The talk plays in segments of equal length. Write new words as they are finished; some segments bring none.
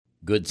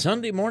Good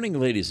Sunday morning,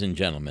 ladies and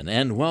gentlemen,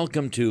 and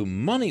welcome to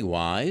Money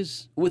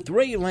Wise with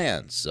Ray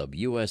Lance of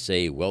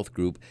USA Wealth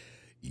Group,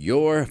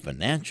 your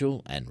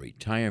financial and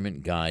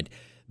retirement guide.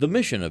 The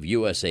mission of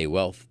USA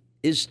Wealth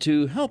is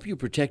to help you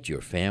protect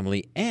your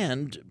family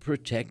and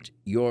protect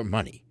your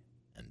money.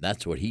 And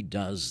that's what he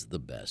does the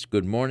best.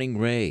 Good morning,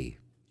 Ray.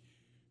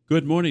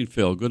 Good morning,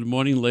 Phil. Good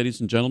morning,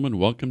 ladies and gentlemen.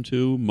 Welcome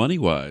to Money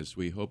Wise.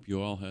 We hope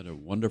you all had a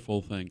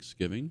wonderful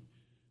Thanksgiving.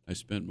 I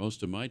spent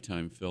most of my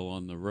time, Phil,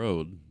 on the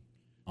road.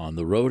 On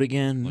the road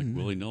again? Like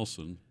Willie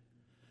Nelson.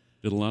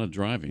 Did a lot of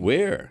driving.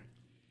 Where?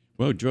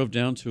 Well, we drove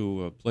down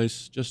to a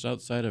place just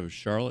outside of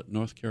Charlotte,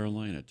 North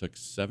Carolina. It took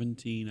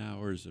 17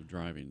 hours of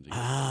driving.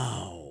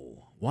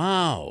 Oh,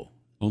 wow.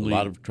 A Only-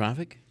 lot of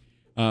traffic?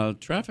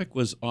 Traffic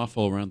was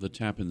awful around the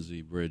Tappan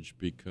Zee Bridge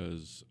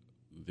because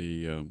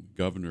the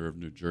governor of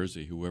New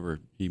Jersey, whoever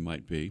he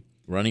might be,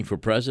 Running for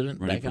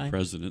president? running that guy? for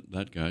president,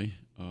 that guy,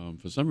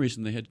 for some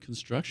reason they had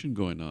construction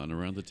going on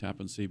around the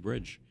Tappan Zee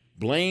Bridge.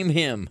 Blame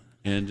him.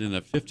 And in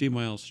a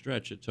 50-mile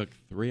stretch, it took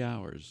 3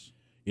 hours.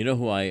 You know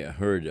who I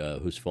heard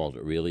whose fault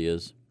it really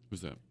is?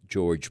 Who's that?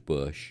 George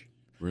Bush.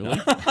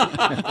 Really?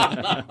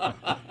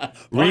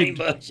 Read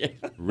Bush.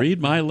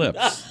 Read my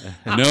lips.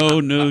 No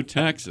new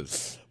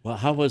taxes. Well,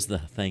 how was the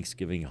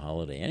Thanksgiving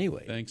holiday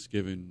anyway?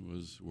 Thanksgiving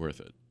was worth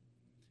it.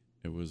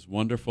 It was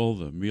wonderful.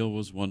 The meal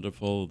was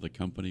wonderful. The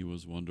company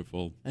was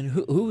wonderful. And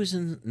who was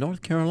in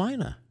North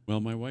Carolina? Well,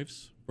 my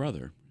wife's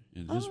brother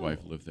and his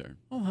wife lived there.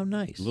 Oh, how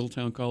nice. A little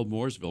town called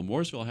Mooresville.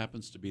 Mooresville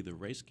happens to be the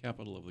race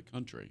capital of the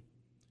country.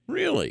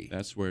 Really?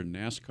 That's where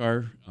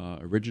NASCAR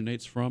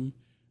originates from.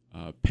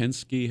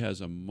 Penske has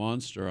a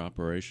monster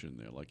operation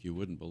there like you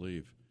wouldn't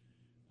believe.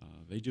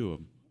 They do a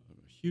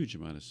huge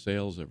amount of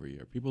sales every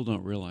year. People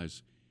don't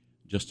realize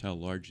just how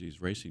large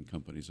these racing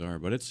companies are,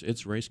 but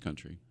it's race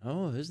country.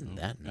 Oh, isn't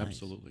that nice?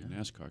 Absolutely,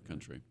 NASCAR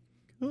country.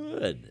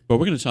 Good. But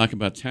we're going to talk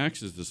about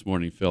taxes this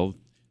morning, Phil.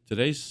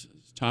 Today's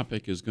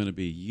topic is going to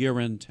be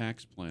year-end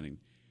tax planning.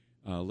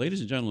 Ladies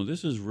and gentlemen,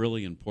 this is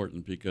really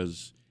important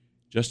because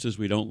just as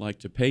we don't like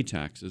to pay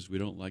taxes, we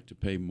don't like to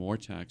pay more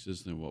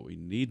taxes than what we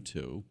need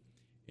to.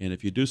 And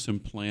if you do some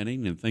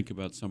planning and think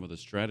about some of the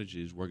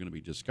strategies we're going to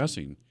be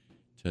discussing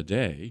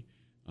today,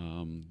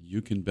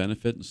 you can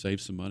benefit and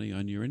save some money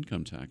on your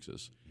income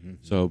taxes. Mm-hmm.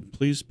 So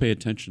please pay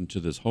attention to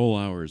this whole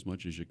hour as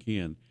much as you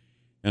can.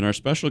 And our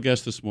special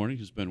guest this morning,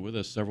 who's been with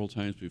us several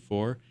times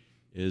before,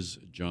 is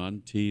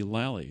John T.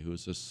 Lally, who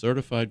is a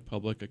certified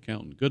public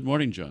accountant. Good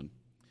morning, John.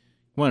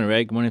 Good morning,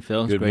 Ray. Good morning,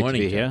 Phil. It's Good great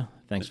morning, to be John. here.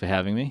 Thanks for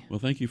having me. Well,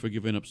 thank you for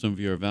giving up some of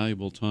your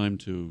valuable time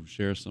to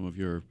share some of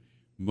your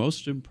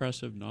most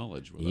impressive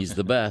knowledge with He's us.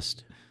 the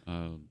best.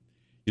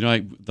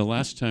 The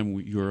last time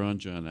you were on,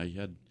 John, I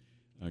had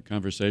a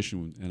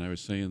conversation, and I was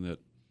saying that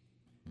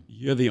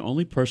you're the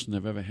only person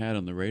I've ever had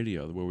on the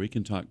radio where we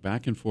can talk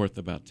back and forth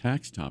about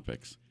tax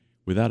topics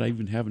without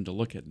even having to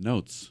look at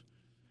notes.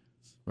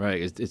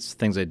 Right. It's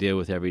things I deal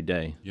with every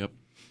day. Yep.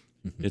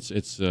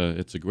 It's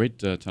a great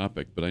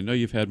topic, but I know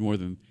you've had more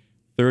than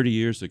 30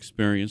 years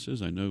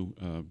experiences. I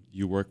know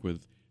you work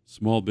with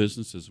small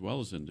business as well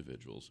as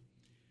individuals.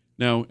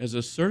 Now, as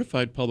a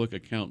certified public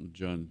accountant,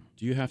 John,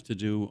 do you have to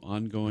do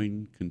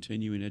ongoing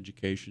continuing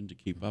education to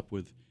keep up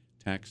with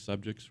tax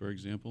subjects, for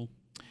example?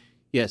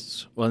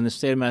 Yes. Well, in the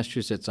state of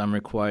Massachusetts, I'm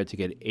required to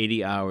get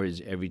 80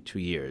 hours every 2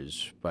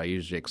 years, but I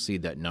usually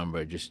exceed that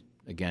number, just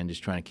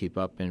trying to keep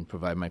up and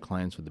provide my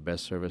clients with the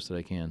best service that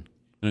I can.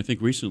 And I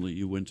think recently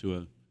you went to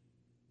a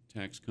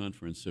tax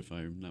conference, if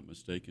I'm not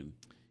mistaken.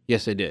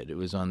 Yes, I did. It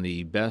was on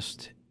the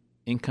best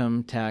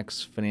income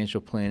tax,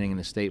 financial planning, and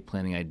estate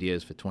planning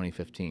ideas for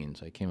 2015.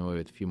 So I came away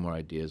with a few more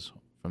ideas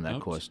from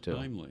that course, too.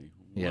 Timely.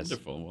 Yes.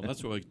 Wonderful. Well,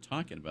 that's what we're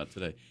talking about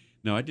today.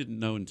 Now, I didn't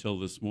know until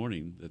this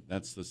morning that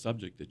that's the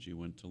subject that you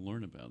went to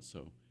learn about.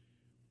 So,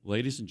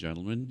 ladies and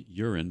gentlemen,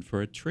 you're in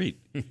for a treat.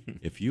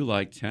 If you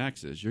like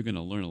taxes, you're going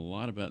to learn a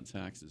lot about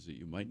taxes that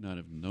you might not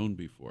have known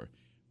before.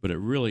 But it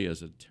really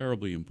is a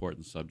terribly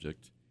important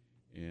subject.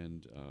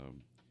 And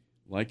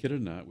like it or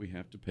not, we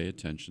have to pay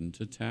attention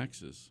to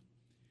taxes.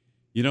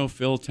 You know,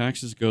 Phil,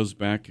 taxes goes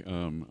back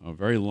a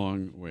very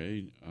long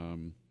way.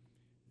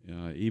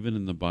 Even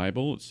in the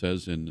Bible, it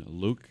says in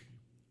Luke,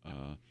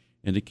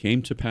 and it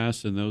came to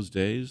pass in those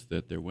days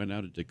that there went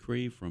out a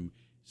decree from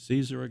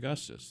Caesar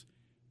Augustus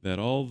that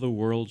all the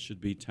world should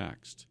be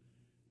taxed.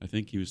 I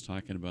think he was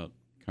talking about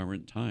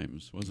current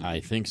times, wasn't he? I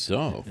think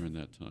so. During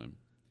that time.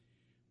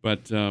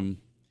 But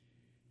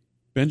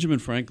Benjamin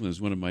Franklin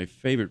is one of my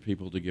favorite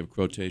people to give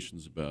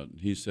quotations about.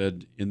 He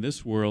said, "In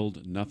this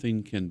world,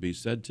 nothing can be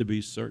said to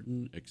be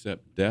certain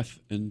except death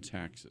and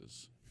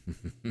taxes."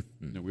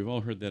 Now, we've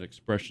all heard that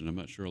expression. I'm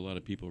not sure a lot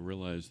of people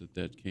realize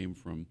that came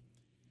from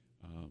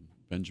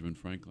Benjamin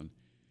Franklin.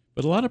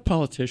 But a lot of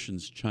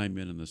politicians chime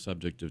in on the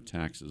subject of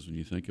taxes when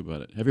you think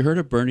about it. Have you heard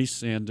of Bernie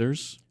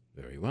Sanders?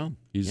 Very well.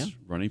 He's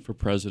running for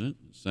president,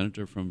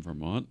 senator from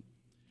Vermont.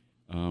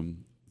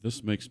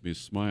 This makes me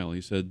smile. He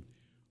said,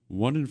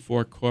 1 in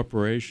 4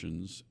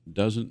 corporations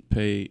doesn't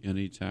pay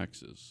any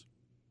taxes.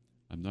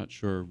 I'm not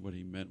sure what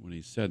he meant when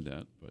he said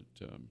that, but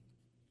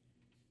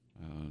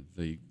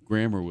The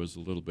grammar was a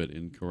little bit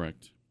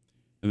incorrect.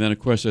 And then, of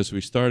course, as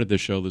we started the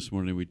show this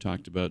morning, we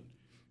talked about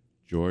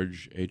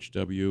George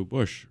H.W.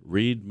 Bush.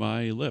 Read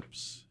my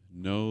lips.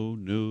 No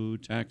new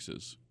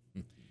taxes.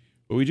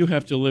 But we do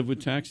have to live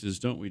with taxes,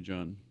 don't we,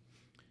 John?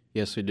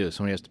 Yes, we do.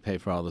 Somebody has to pay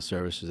for all the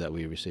services that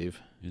we receive.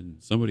 And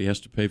somebody has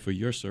to pay for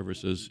your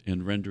services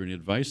in rendering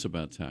advice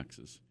about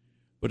taxes.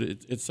 But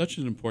it's such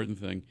an important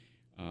thing.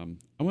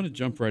 I want to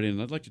jump right in.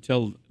 I'd like to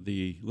tell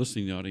the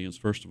listening audience,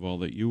 first of all,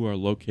 that you are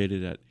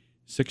located at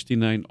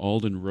 69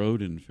 Alden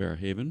Road in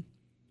Fairhaven.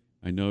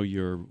 I know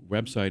your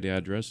website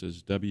address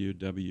is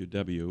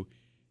www.jtl,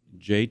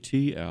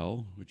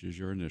 which is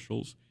your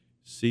initials,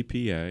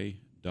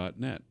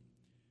 cpa.net.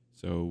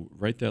 So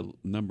write that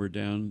number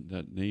down,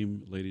 that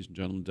name, ladies and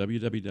gentlemen,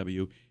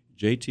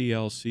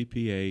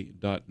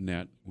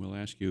 www.jtlcpa.net. We'll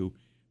ask you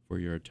for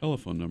your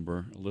telephone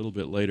number a little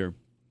bit later.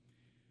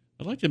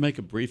 I'd like to make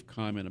a brief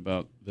comment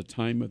about the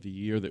time of the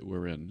year that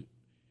we're in.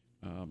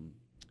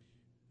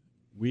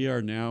 We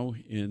are now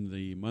in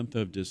the month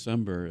of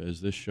December as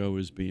this show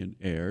is being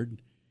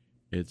aired.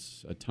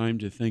 It's a time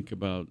to think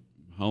about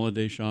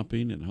holiday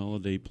shopping and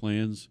holiday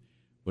plans,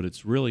 but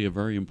it's really a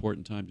very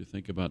important time to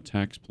think about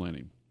tax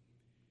planning.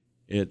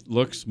 It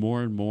looks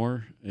more and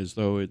more as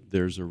though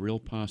there's a real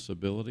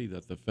possibility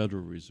that the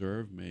Federal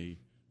Reserve may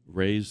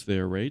raise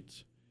their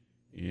rates.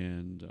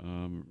 And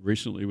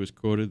recently was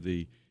quoted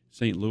the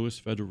St. Louis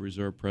Federal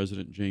Reserve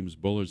President James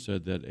Bullard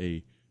said that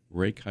a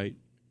rate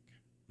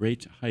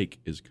hike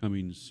is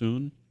coming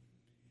soon.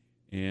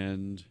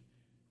 And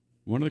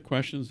one of the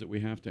questions that we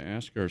have to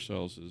ask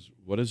ourselves is,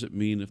 what does it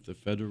mean if the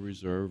Federal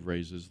Reserve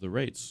raises the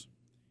rates?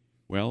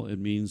 Well, it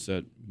means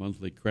that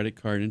monthly credit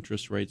card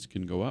interest rates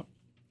can go up.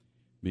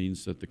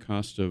 Means that the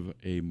cost of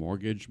a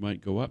mortgage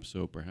might go up.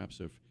 So perhaps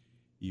if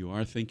you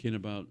are thinking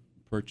about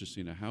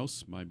purchasing a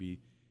house, maybe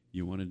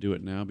you want to do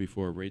it now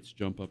before rates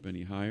jump up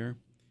any higher.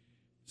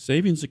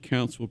 Savings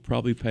accounts will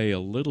probably pay a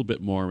little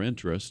bit more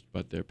interest,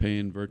 but they're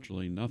paying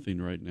virtually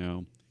nothing right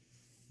now.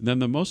 And then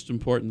the most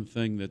important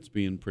thing that's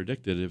being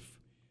predicted, if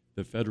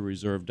the Federal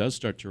Reserve does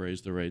start to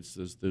raise the rates,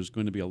 is there's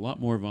going to be a lot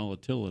more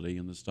volatility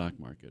in the stock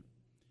market.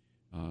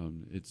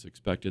 It's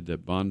expected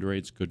that bond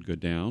rates could go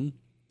down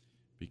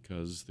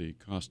because the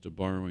cost of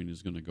borrowing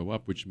is going to go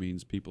up, which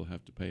means people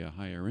have to pay a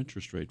higher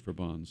interest rate for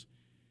bonds.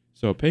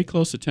 So pay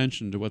close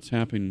attention to what's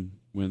happening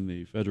when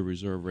the Federal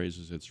Reserve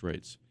raises its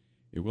rates.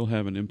 It will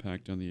have an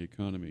impact on the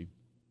economy.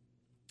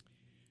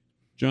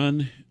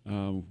 John,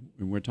 and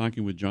we're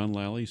talking with John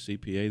Lally,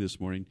 CPA, this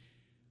morning.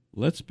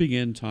 Let's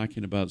begin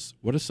talking about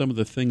what are some of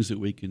the things that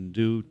we can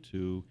do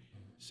to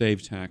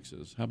save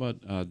taxes. How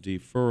about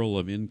deferral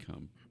of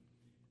income?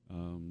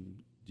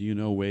 Do you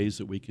know ways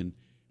that we can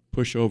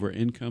push over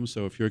income?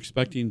 So if you're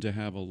expecting to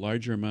have a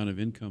larger amount of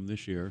income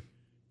this year,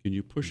 can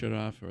you push it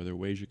off? Are there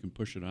ways you can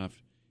push it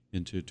off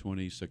into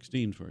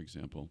 2016, for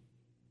example?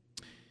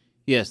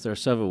 Yes, there are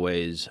several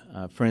ways.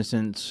 For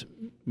instance,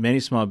 many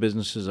small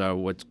businesses are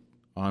what's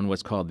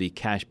called the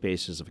cash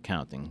basis of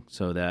accounting,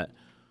 so that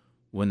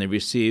when they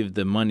receive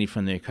the money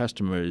from their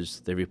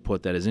customers, they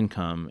report that as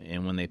income,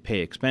 and when they pay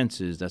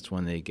expenses, that's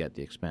when they get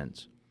the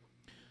expense.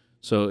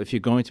 So if you're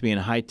going to be in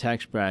a high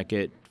tax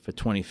bracket for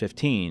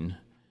 2015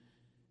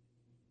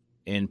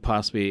 and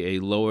possibly a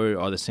lower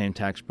or the same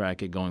tax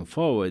bracket going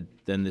forward,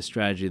 then the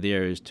strategy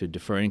there is to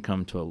defer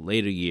income to a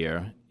later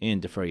year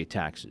and defer your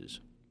taxes.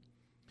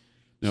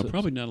 Now,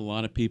 probably not a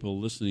lot of people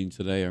listening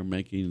today are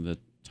making the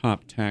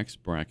top tax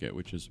bracket,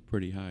 which is a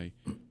pretty high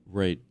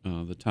rate.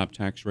 The top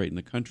tax rate in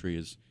the country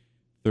is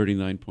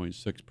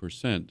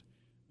 39.6%.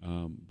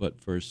 But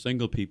for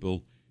single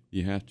people,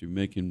 you have to be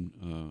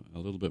making a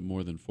little bit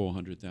more than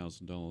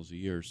 $400,000 a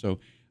year. So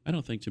I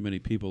don't think too many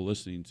people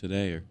listening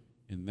today are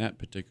in that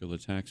particular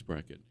tax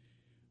bracket.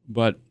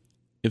 But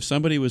if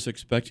somebody was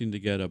expecting to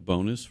get a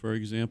bonus, for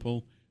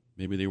example,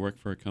 maybe they work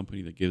for a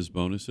company that gives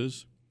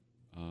bonuses,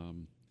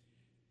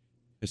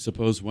 I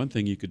suppose one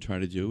thing you could try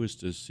to do is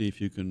to see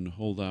if you can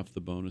hold off the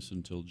bonus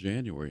until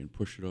January and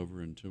push it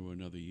over into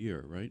another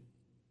year, right?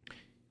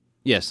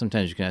 Yes,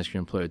 sometimes you can ask your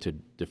employer to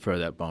defer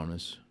that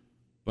bonus.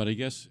 But I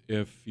guess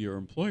if your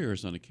employer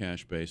is on a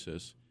cash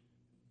basis,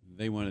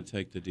 they want to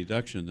take the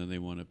deduction, then they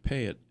want to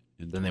pay it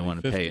in 2015. Then they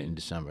want to pay it in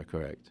December,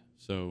 correct.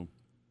 So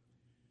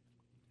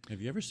have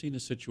you ever seen a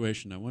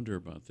situation, I wonder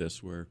about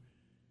this, where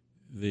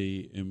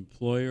the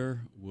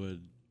employer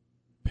would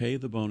pay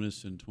the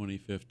bonus in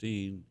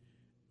 2015,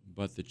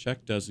 but the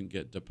check doesn't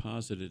get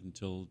deposited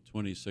until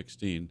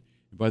 2016?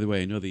 And by the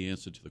way, I know the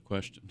answer to the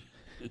question.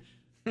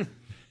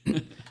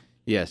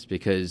 Yes,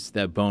 because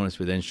that bonus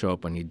would then show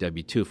up on your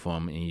W-2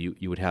 form, and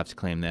you would have to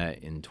claim that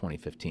in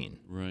 2015.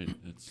 Right.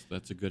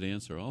 That's a good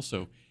answer.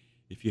 Also,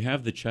 if you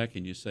have the check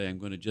and you say, I'm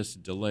going to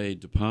just delay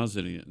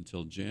depositing it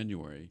until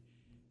January,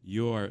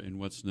 you are in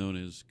what's known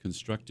as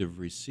constructive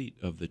receipt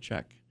of the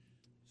check.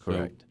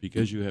 Correct. So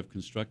because you have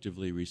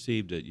constructively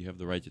received it, you have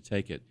the right to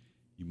take it.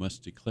 You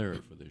must declare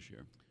it for this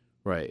year.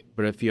 Right.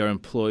 But if your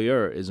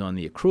employer is on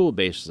the accrual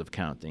basis of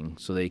counting,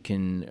 so they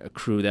can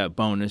accrue that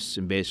bonus,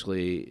 and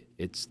basically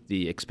it's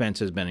the expense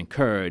has been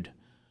incurred,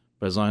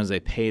 But as long as they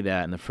pay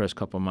that in the first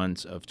couple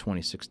months of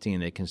 2016,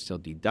 they can still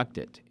deduct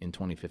it in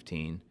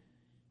 2015.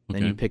 Then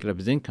Okay. you pick it up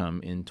as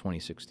income in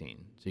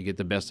 2016. So you get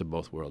the best of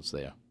both worlds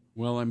there.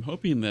 Well, I'm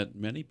hoping that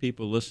many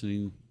people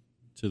listening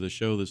to the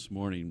show this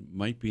morning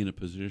might be in a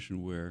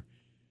position where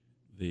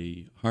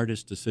the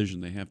hardest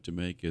decision they have to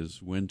make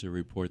is when to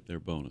report their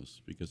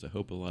bonus, because I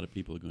hope a lot of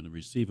people are going to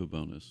receive a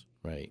bonus.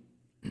 Right.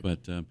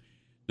 But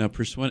now,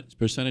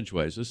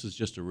 percentage-wise, this is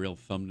just a real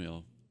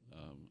thumbnail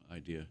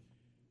idea.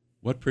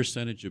 What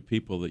percentage of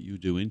people that you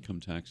do income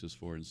taxes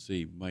for and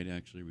see might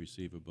actually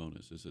receive a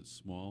bonus? Is it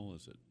small?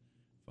 Is it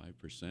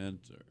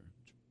 5% or?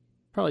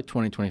 Probably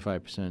 20,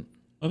 25%.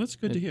 Oh, that's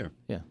good to hear.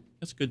 Yeah.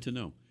 That's good to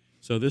know.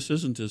 So this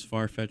isn't as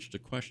far-fetched a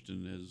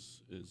question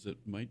as it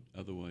might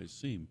otherwise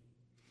seem.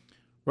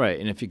 Right.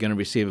 And if you're going to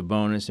receive a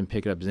bonus and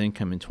pick it up as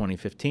income in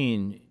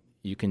 2015,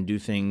 you can do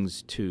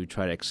things to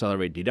try to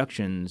accelerate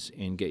deductions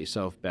and get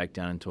yourself back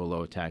down to a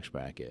lower tax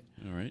bracket.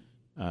 All right.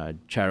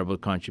 Charitable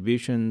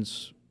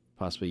contributions,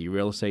 possibly your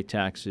real estate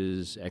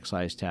taxes,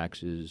 excise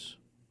taxes.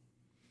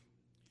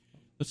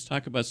 Let's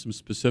talk about some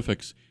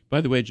specifics.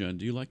 By the way, John,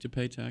 do you like to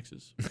pay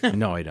taxes?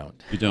 No, I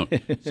don't. You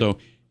don't. So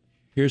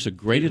here's a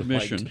great You'd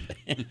like admission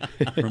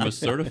from a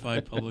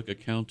certified public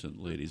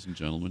accountant, ladies and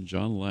gentlemen,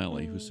 John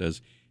Lally, who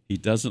says he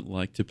doesn't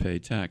like to pay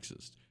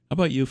taxes. How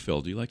about you,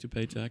 Phil? Do you like to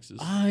pay taxes?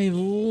 I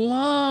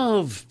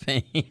love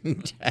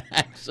paying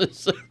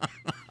taxes.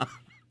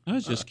 I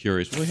was just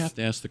curious. We have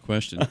to ask the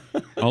question.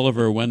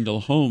 Oliver Wendell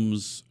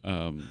Holmes,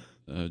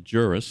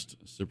 jurist,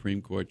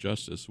 Supreme Court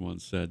justice,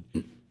 once said,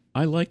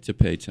 "I like to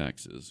pay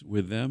taxes.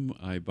 With them,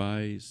 I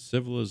buy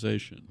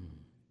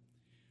civilization."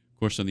 Of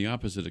course, on the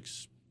opposite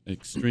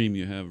extreme,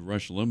 you have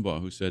Rush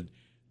Limbaugh, who said,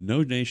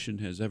 "No nation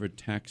has ever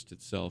taxed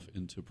itself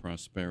into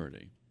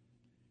prosperity."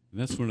 And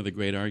that's one of the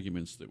great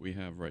arguments that we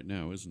have right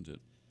now, isn't it?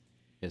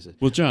 Yes, it-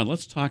 Well, John,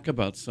 let's talk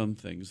about some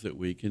things that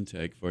we can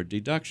take for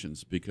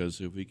deductions,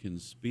 because if we can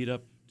speed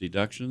up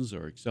deductions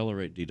or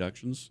accelerate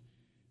deductions.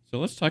 So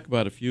let's talk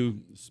about a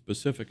few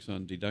specifics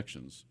on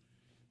deductions.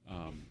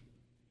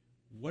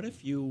 What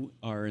if you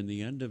are in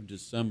the end of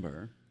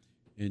December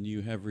and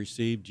you have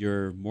received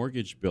your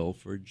mortgage bill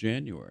for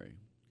January?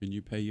 Can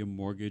you pay your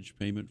mortgage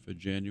payment for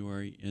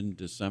January in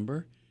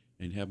December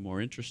and have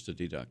more interest to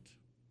deduct?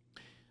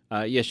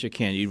 Yes, you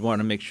can. You'd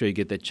want to make sure you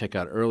get that check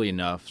out early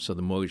enough so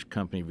the mortgage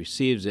company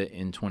receives it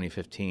in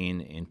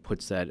 2015 and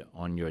puts that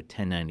on your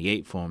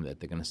 1098 form that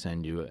they're going to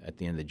send you at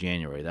the end of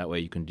January. That way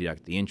you can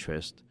deduct the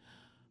interest.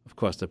 Of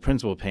course, the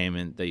principal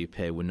payment that you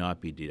pay would not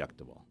be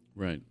deductible.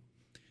 Right.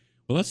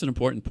 Well, that's an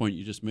important point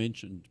you just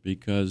mentioned,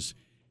 because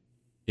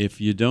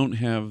if you don't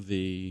have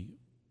the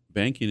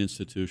banking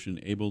institution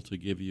able to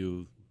give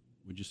you,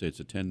 would you say it's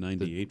a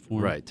 1098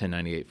 form? Right,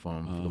 1098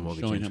 form for the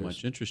mortgage showing interest. how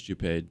much interest you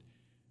paid.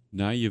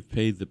 Now you've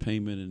paid the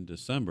payment in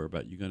December,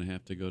 but you're going to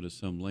have to go to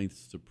some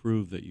lengths to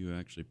prove that you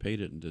actually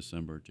paid it in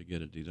December to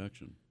get a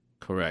deduction.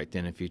 Correct.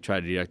 And if you try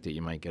to deduct it,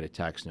 you might get a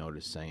tax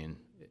notice saying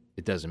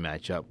it doesn't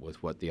match up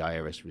with what the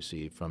IRS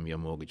received from your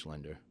mortgage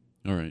lender.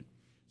 All right.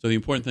 So the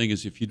important thing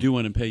is, if you do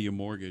want to pay your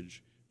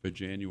mortgage for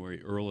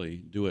January early,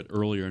 do it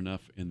earlier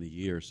enough in the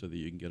year so that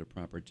you can get a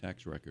proper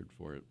tax record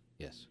for it.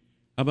 Yes.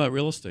 How about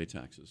real estate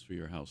taxes for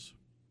your house?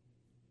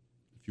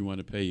 If you want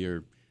to pay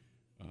your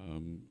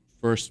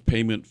first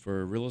payment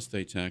for real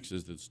estate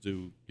taxes that's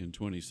due in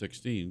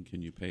 2016,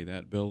 can you pay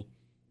that bill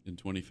in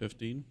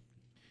 2015?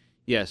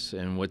 Yes,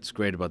 and what's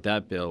great about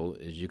that bill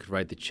is you could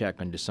write the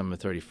check on December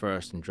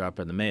 31st and drop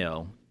it in the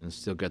mail and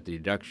still get the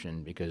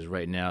deduction, because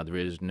right now there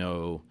is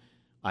no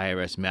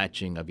IRS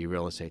matching of your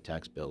real estate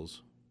tax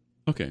bills.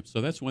 Okay,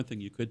 so that's one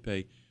thing you could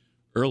pay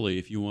early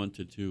if you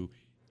wanted to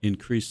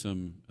increase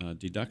some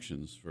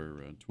deductions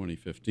for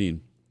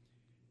 2015.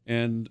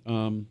 And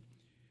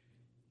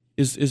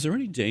is there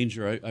any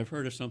danger? I've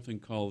heard of something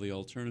called the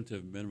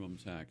alternative minimum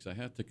tax. I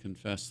have to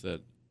confess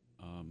that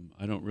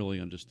I don't really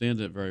understand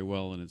it very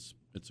well, and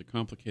it's a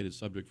complicated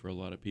subject for a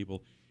lot of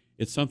people.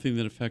 It's something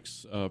that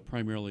affects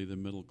primarily the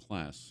middle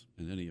class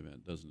in any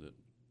event, doesn't it?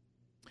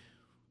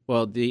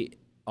 Well, the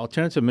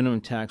alternative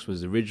minimum tax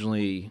was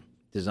originally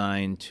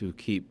designed to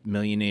keep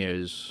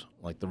millionaires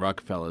like the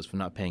Rockefellers from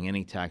not paying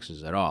any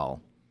taxes at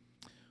all.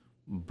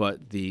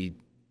 But the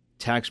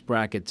tax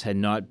brackets had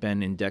not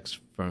been indexed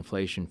for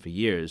inflation for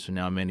years, so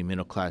now many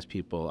middle-class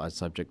people are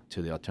subject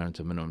to the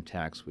alternative minimum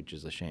tax, which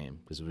is a shame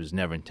because it was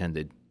never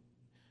intended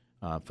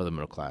for the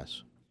middle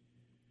class.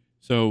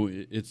 So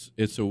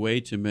it's a way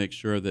to make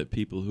sure that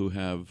people who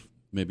have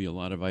maybe a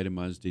lot of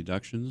itemized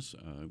deductions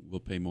will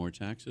pay more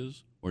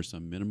taxes or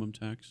some minimum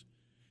tax.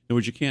 In other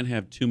words, you can't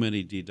have too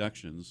many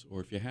deductions, or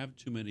if you have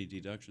too many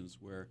deductions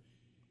where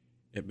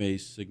it may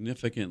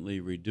significantly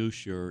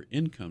reduce your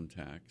income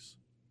tax,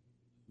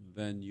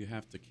 then you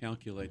have to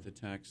calculate the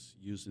tax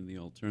using the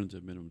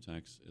alternative minimum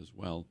tax as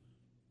well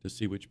to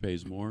see which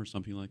pays more,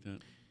 something like that?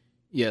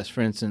 Yes,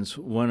 for instance,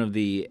 one of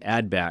the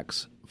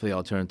add-backs for the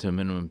alternative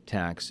minimum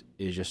tax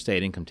is your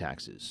state income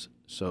taxes.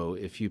 So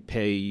if you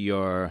pay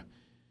your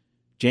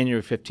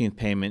January 15th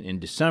payment in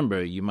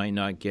December, you might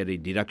not get a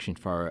deduction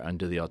for it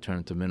under the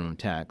alternative minimum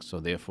tax. So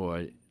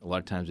therefore, a lot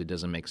of times it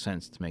doesn't make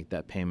sense to make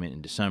that payment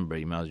in December.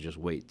 You might as well just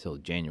wait till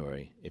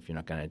January if you're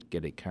not going to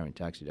get a current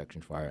tax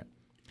deduction for it.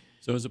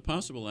 So is it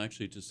possible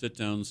actually to sit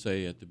down,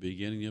 say, at the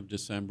beginning of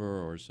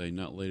December or, say,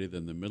 not later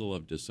than the middle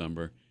of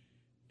December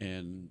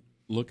and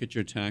look at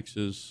your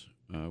taxes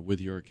with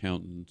your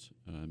accountant,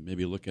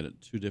 maybe look at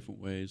it two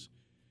different ways?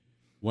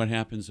 What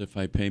happens if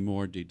I pay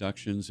more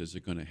deductions? Is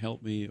it going to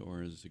help me,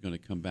 or is it going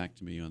to come back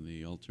to me on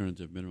the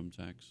alternative minimum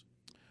tax?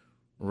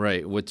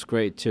 Right. What's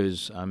great, too,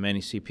 is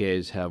many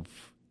CPAs have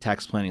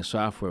tax planning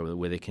software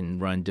where they can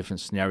run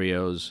different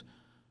scenarios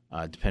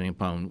depending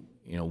upon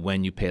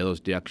when you pay those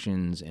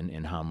deductions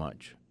and how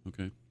much.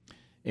 Okay.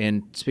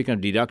 And speaking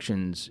of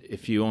deductions,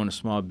 if you own a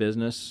small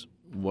business,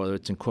 whether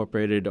it's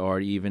incorporated or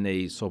even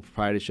a sole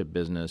proprietorship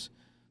business,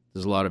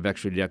 there's a lot of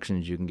extra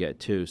deductions you can get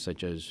too,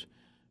 such as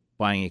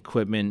buying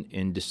equipment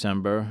in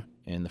December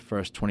and the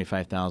first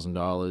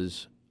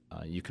 $25,000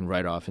 you can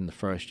write off in the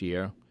first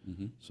year.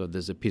 Mm-hmm. So if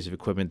there's a piece of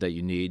equipment that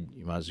you need,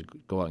 you might as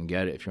well go out and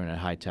get it if you're in a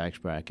high tax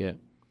bracket.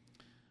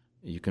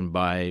 You can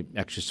buy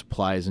extra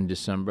supplies in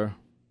December.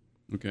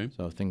 Okay.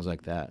 So things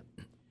like that.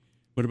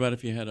 What about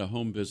if you had a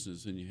home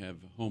business and you have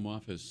home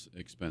office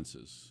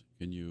expenses?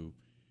 Can you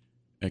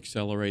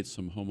accelerate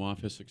some home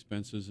office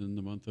expenses in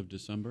the month of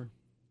December?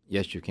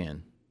 Yes, you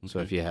can. Okay. So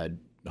if you had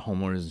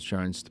homeowners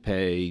insurance to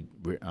pay,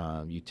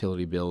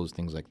 utility bills,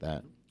 things like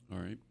that. All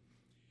right.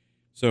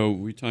 So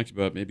we talked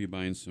about maybe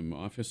buying some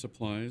office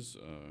supplies,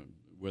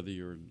 whether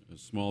you're a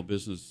small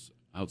business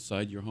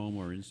outside your home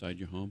or inside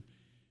your home.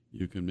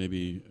 You can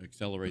maybe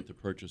accelerate the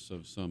purchase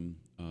of some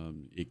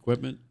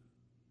equipment.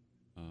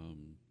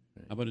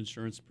 How about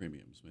insurance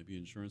premiums? Maybe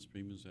insurance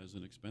premiums as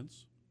an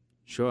expense?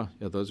 Sure.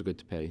 Yeah, those are good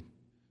to pay.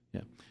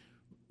 Yeah.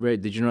 Ray,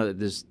 did you know that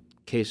there's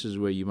cases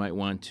where you might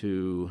want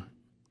to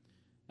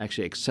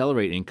actually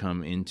accelerate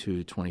income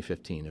into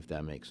 2015, if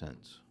that makes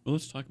sense? Well,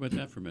 let's talk about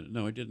that for a minute.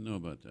 No, I didn't know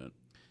about that.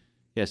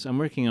 Yes, I'm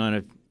working on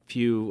a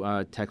few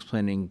tax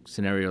planning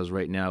scenarios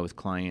right now with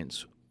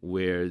clients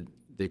where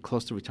they're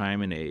close to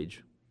retirement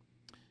age,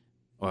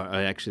 or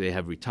actually they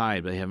have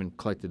retired, but they haven't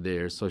collected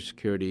their Social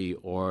Security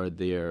or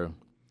their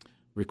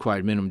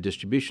required minimum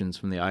distributions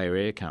from the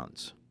IRA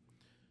accounts.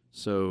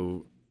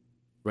 So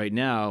right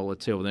now,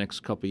 let's say over the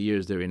next couple of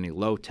years, they're in a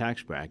low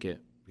tax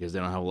bracket because they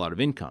don't have a lot of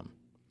income.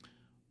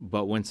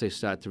 But once they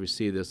start to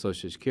receive their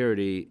Social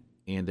Security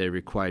and their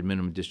required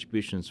minimum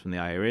distributions from the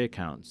IRA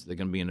accounts, they're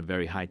going to be in a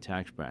very high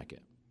tax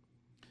bracket.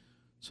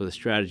 So the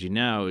strategy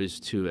now is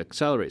to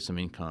accelerate some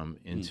income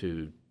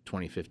into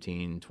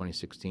 2015,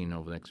 2016,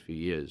 over the next few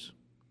years.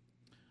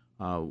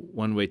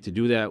 One way to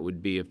do that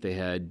would be if they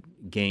had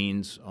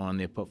gains on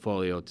their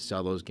portfolio, to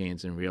sell those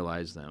gains and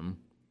realize them.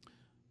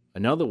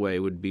 Another way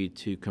would be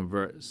to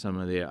convert some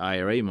of their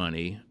IRA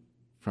money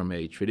from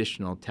a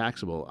traditional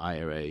taxable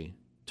IRA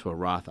to a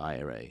Roth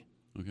IRA.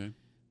 Okay.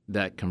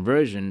 That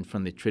conversion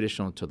from the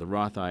traditional to the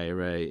Roth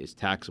IRA is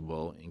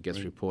taxable and gets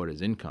Right. reported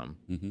as income.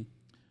 Mm-hmm.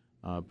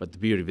 But the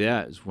beauty of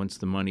that is once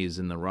the money is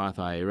in the Roth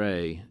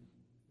IRA,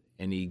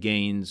 any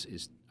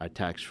gains are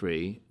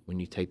tax-free. When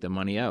you take the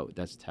money out,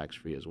 that's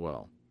tax-free as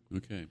well.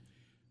 Okay.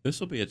 This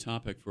will be a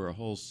topic for a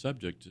whole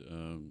subject,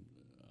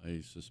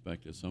 I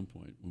suspect, at some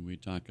point when we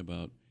talk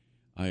about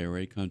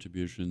IRA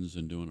contributions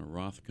and doing a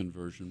Roth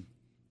conversion,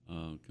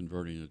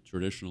 converting a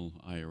traditional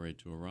IRA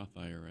to a Roth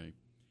IRA.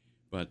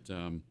 But,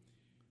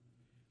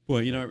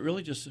 boy, it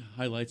really just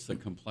highlights the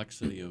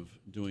complexity of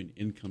doing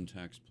income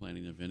tax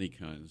planning of any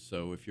kind.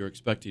 So if you're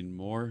expecting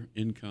more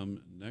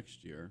income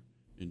next year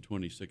in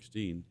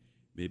 2016,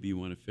 maybe you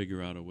want to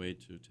figure out a way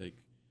to take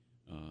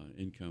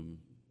income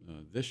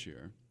this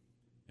year,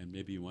 and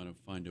maybe you want to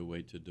find a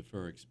way to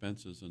defer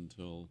expenses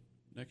until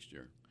next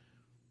year.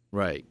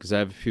 Right, because I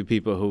have a few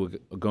people who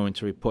are going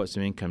to report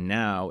some income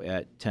now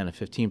at 10 or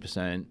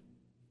 15%,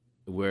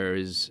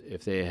 whereas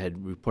if they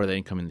had reported that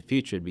income in the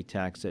future, it'd be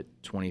taxed at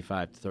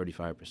 25 to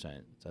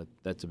 35%. So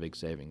that's a big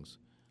savings.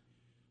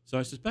 So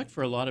I suspect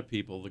for a lot of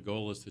people, the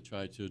goal is to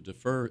try to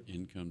defer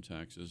income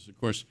taxes. Of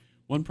course,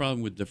 one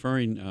problem with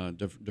deferring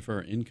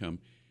income,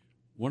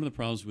 one of the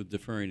problems with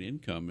deferring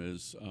income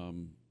is,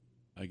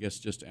 I guess,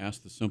 just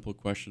ask the simple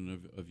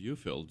question of you,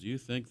 Phil. Do you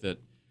think that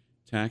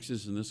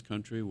taxes in this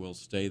country will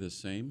stay the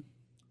same?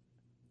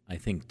 I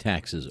think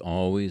taxes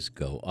always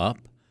go up,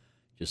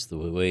 just the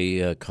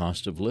way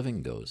cost of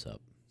living goes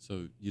up.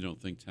 So you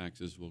don't think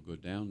taxes will go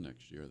down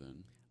next year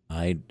then?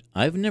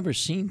 I've never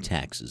seen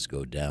taxes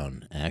go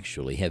down,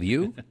 actually. Have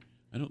you?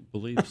 I don't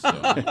believe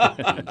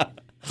so.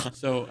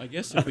 So I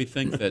guess if we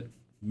think that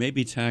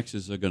maybe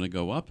taxes are going to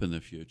go up in the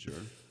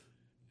future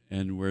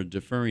and we're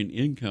deferring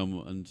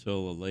income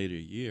until a later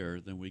year,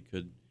 then we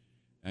could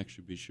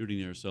actually be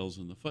shooting ourselves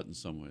in the foot in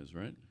some ways,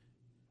 right?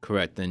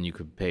 Correct. Then you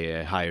could pay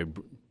a higher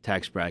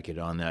tax bracket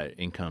on that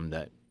income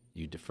that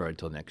you deferred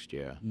till next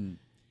year. Mm.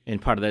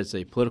 And part of that is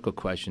a political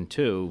question,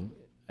 too.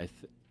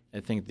 I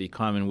think the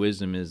common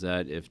wisdom is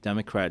that if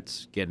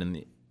Democrats get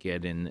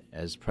in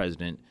as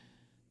president,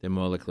 they're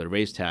more likely to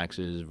raise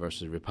taxes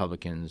versus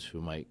Republicans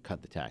who might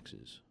cut the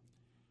taxes.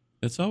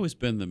 That's always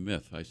been the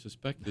myth. I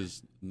suspect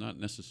there's not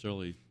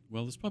necessarily,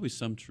 well, there's probably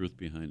some truth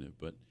behind it,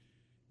 but,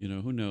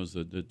 Who knows?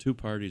 The two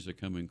parties are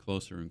coming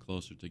closer and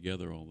closer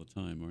together all the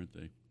time, aren't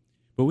they?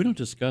 But we don't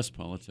discuss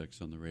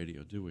politics on the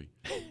radio, do we?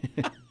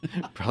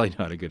 Probably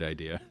not a good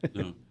idea.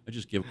 No, I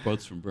just give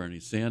quotes from Bernie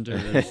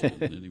Sanders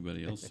and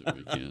anybody else that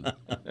we can.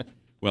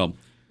 Well,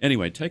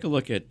 anyway, take a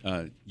look at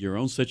your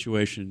own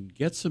situation.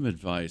 Get some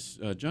advice.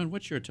 John,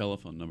 what's your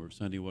telephone number if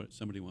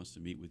somebody wants to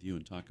meet with you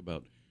and talk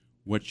about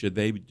what should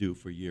they do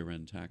for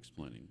year-end tax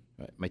planning?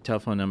 Right. My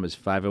telephone number is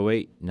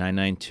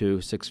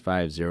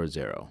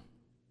 508-992-6500.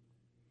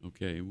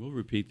 Okay, we'll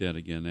repeat that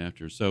again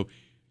after. So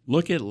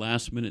look at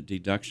last-minute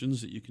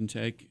deductions that you can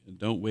take.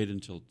 Don't wait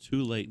until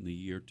too late in the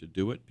year to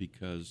do it,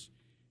 because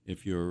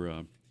if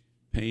you're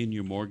paying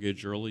your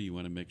mortgage early, you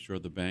want to make sure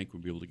the bank will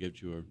be able to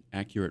get you an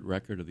accurate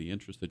record of the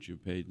interest that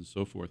you've paid and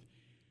so forth.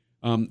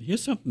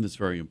 Here's something that's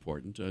very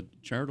important,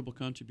 charitable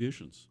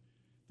contributions.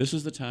 This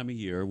is the time of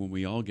year when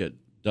we all get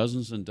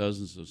dozens and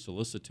dozens of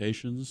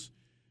solicitations.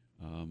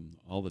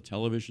 All the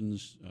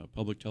televisions,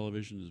 public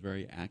television is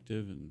very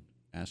active and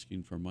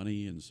asking for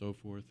money and so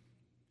forth.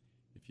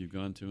 If you've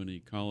gone to any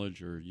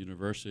college or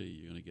university,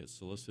 you're going to get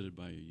solicited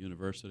by a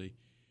university.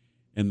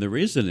 And the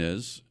reason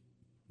is,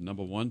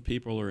 number one,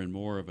 people are in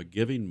more of a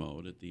giving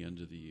mode at the end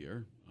of the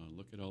year.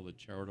 Look at all the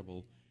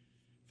charitable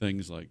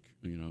things like,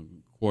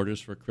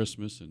 quarters for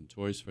Christmas and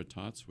toys for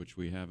tots, which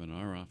we have in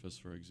our office,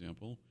 for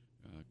example,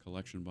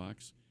 collection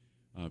box.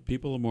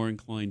 People are more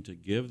inclined to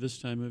give this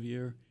time of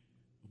year,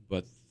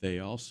 but they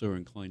also are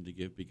inclined to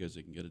give because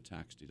they can get a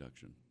tax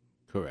deduction.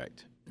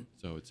 Correct.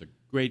 So it's a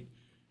great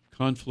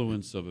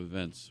confluence of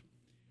events.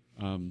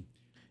 And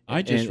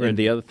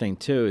the other thing,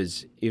 too,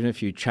 is even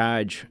if you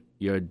charge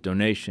your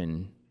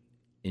donation,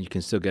 and you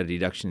can still get a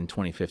deduction in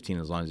 2015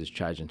 as long as it's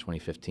charged in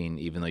 2015,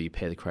 even though you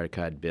pay the credit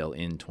card bill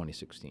in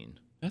 2016.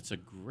 That's a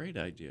great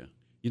idea.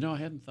 I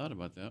hadn't thought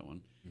about that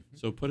one. Mm-hmm.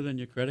 So put it on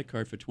your credit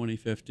card for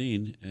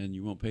 2015, and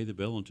you won't pay the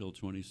bill until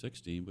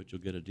 2016, but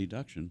you'll get a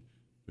deduction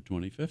for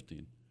 2015.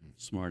 Mm-hmm.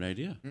 Smart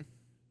idea. Mm-hmm.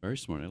 Very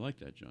smart. I like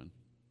that, John.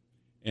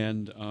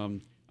 And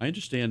I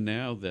understand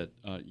now that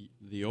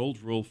the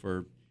old rule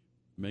for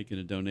making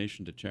a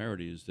donation to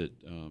charity is that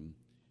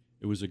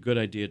it was a good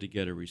idea to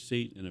get a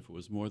receipt, and if it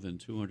was more than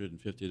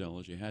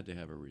 $250, you had to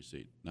have a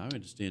receipt. Now I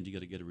understand you got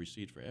to get a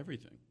receipt for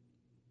everything.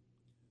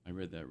 I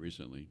read that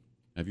recently.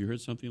 Have you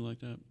heard something like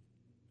that?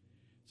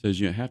 It says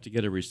you have to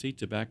get a receipt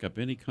to back up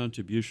any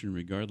contribution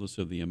regardless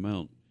of the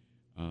amount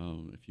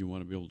if you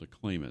want to be able to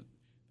claim it.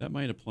 That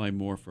might apply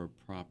more for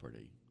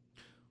property.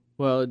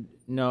 Well,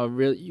 no,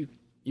 really,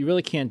 you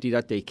really can't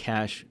deduct a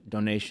cash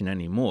donation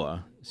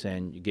anymore,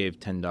 saying you gave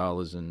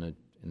 $10 in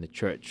the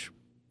church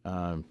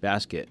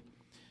basket.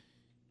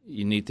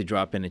 You need to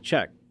drop in a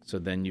check. So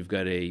then you've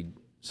got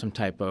some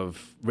type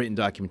of written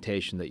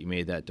documentation that you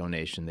made that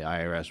donation. The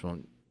IRS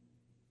won't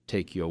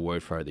take your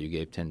word for it that you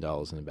gave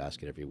 $10 in the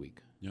basket every week.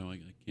 No, I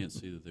can't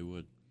see that they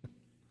would.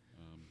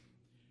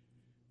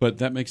 But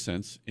that makes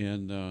sense.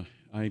 And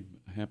I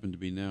happen to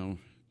be now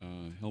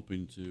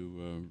helping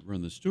to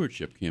run the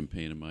stewardship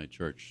campaign in my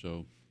church.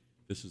 So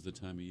this is the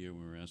time of year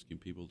when we're asking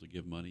people to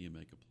give money and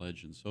make a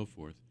pledge and so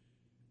forth.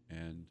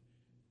 And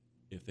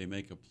if they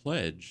make a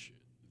pledge,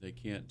 they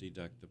can't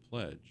deduct the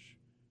pledge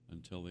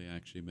until they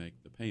actually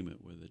make the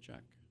payment with a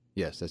check.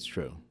 Yes, that's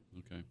true.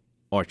 Okay.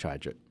 Or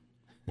charge it.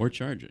 Or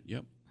charge it,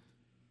 yep.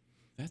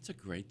 That's a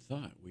great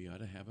thought. We ought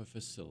to have a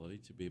facility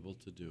to be able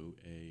to do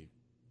a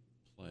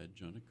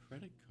pledge on a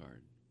credit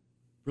card.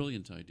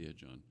 Brilliant idea,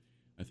 John.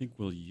 I think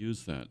we'll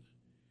use that.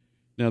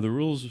 Now, the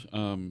rules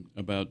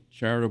about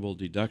charitable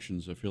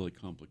deductions are fairly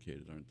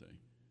complicated, aren't they?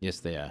 Yes,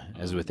 they are,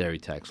 as with every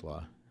tax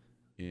law.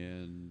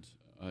 And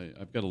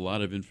I've got a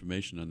lot of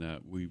information on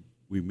that. We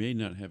may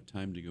not have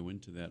time to go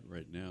into that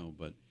right now,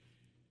 but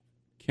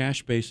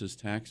cash basis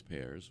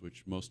taxpayers,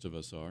 which most of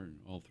us are,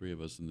 all three of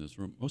us in this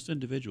room, most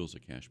individuals are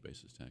cash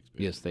basis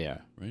taxpayers. Yes, they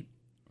are. Right?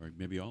 Or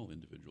maybe all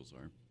individuals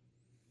are.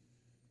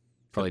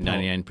 Probably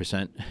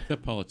 99%.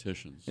 Except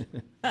politicians.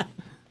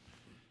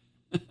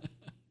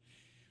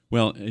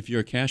 Well, if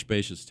you're a cash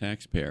basis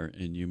taxpayer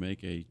and you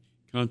make a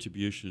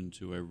contribution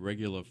to a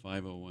regular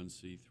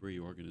 501c3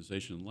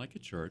 organization like a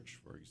church,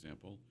 for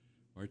example,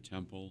 or a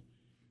temple,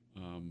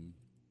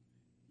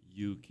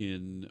 you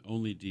can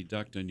only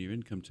deduct on your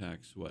income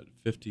tax,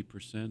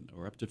 50%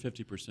 or up to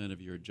 50%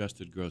 of your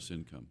adjusted gross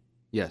income.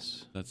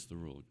 Yes. That's the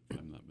rule, if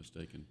I'm not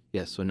mistaken.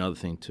 Yes, so another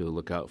thing to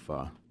look out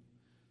for.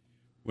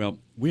 Well,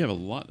 we have a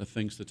lot of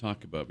things to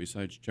talk about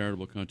besides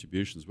charitable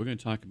contributions. We're going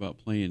to talk about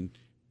paying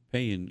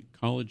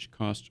college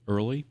costs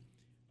early.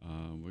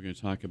 We're going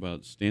to talk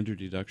about standard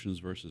deductions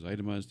versus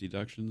itemized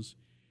deductions.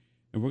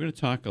 And we're going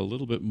to talk a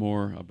little bit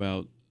more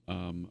about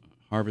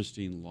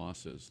harvesting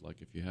losses.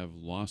 Like if you have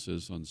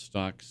losses on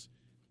stocks,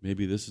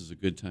 maybe this is a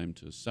good time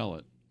to sell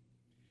it.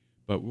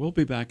 But we'll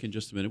be back in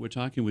just a minute. We're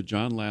talking with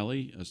John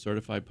Lally, a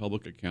certified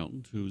public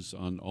accountant who's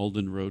on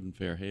Alden Road in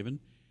Fairhaven.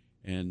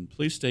 And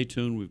please stay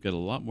tuned. We've got a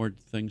lot more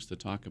things to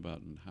talk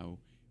about and how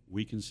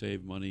we can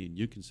save money and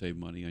you can save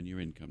money on your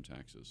income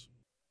taxes.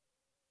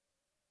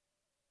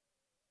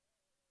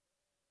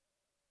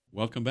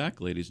 Welcome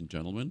back, ladies and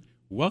gentlemen.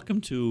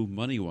 Welcome to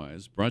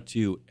MoneyWise, brought to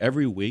you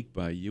every week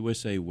by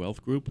USA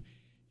Wealth Group.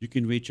 You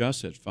can reach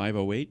us at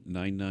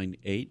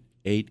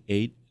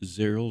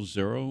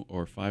 508-998-8800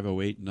 or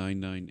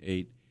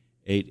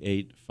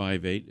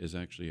 508-998-8858 is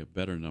actually a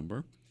better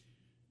number.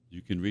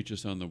 You can reach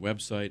us on the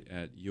website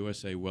at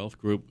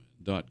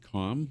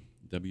usawealthgroup.com,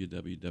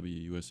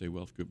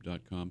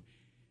 www.usawealthgroup.com.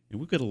 And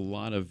we've got a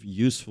lot of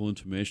useful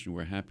information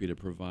we're happy to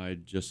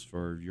provide just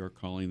for your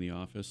calling the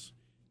office.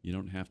 You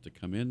don't have to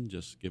come in,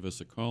 just give us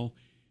a call.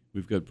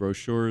 We've got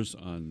brochures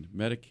on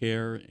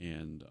Medicare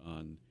and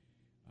on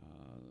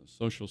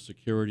Social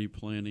Security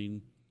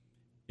planning.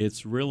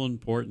 It's real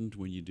important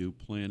when you do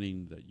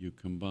planning that you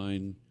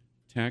combine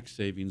tax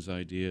savings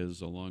ideas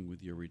along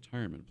with your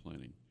retirement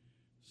planning.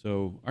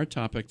 So our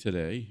topic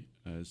today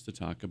is to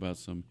talk about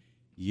some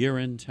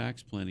year-end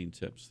tax planning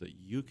tips that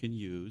you can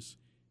use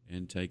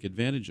and take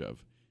advantage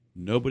of.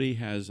 Nobody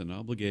has an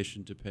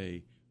obligation to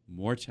pay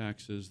more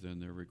taxes than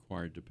they're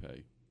required to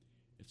pay.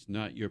 It's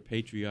not your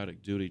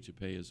patriotic duty to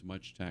pay as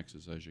much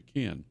taxes as you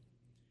can.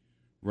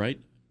 Right,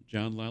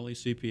 John Lally,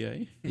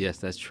 CPA? Yes,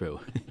 that's true.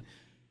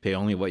 Pay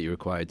only what you're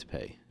required to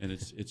pay. And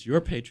it's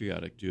your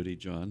patriotic duty,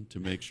 John, to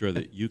make sure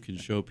that you can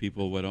show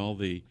people what all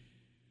the,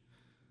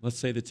 let's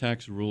say, the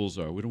tax rules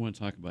are. We don't want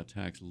to talk about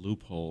tax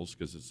loopholes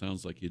because it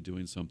sounds like you're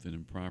doing something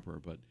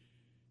improper, but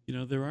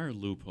there are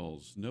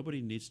loopholes.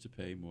 Nobody needs to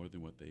pay more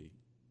than what they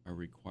are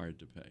required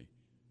to pay.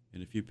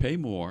 And if you pay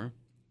more,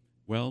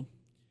 well,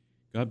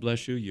 God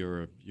bless you.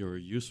 You're a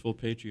useful,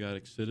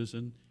 patriotic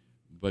citizen,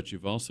 but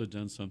you've also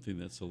done something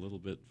that's a little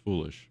bit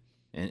foolish.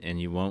 And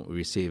you won't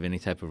receive any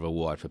type of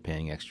reward for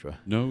paying extra.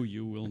 No,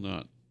 you will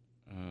not.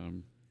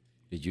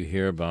 Did you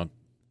hear about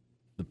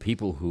the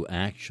people who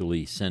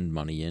actually send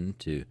money in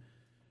to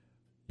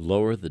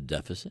lower the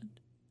deficit?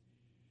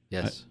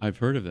 Yes. I've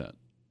heard of that.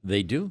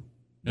 They do.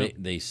 Yep.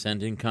 They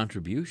send in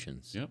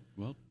contributions, Yep.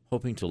 Well,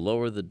 hoping to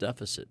lower the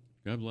deficit.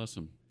 God bless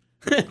them.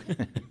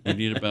 We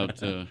need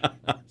about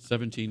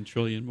 17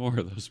 trillion more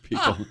of those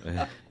people.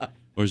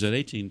 Or is that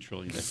 18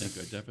 trillion? I think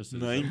our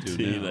deficit is up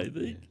to now. I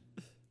think.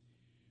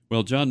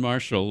 Well, John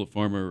Marshall,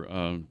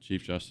 former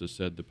Chief Justice,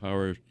 said the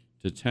power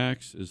to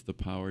tax is the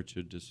power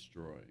to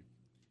destroy.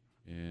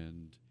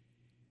 And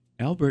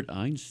Albert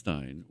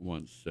Einstein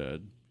once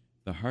said,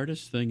 the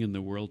hardest thing in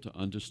the world to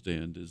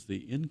understand is the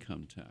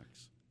income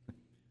tax.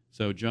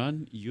 So,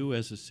 John, you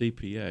as a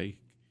CPA,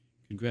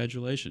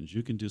 congratulations.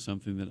 You can do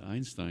something that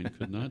Einstein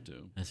could not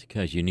do. That's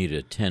because you need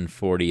a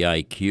 1040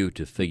 IQ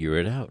to figure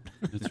it out.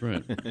 That's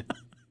right.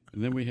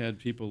 And then we had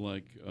people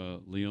like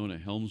Leona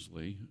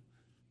Helmsley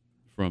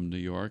from New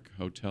York,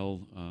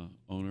 hotel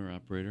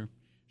owner-operator.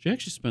 She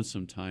actually spent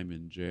some time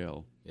in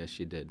jail. Yes,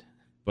 she did.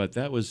 But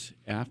that was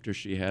after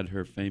she had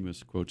her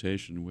famous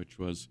quotation, which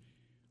was,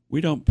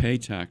 "We don't pay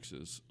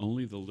taxes.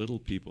 Only the little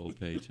people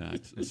pay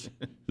taxes."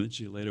 Then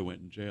she later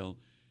went in jail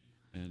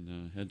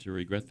and had to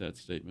regret that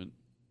statement.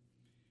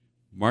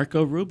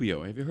 Marco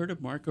Rubio. Have you heard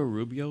of Marco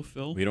Rubio,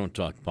 Phil? We don't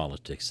talk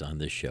politics on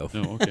this show.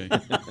 No, okay.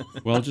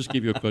 Well, I'll just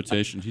give you a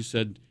quotation. He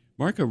said,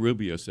 Marco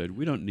Rubio said,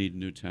 "We don't need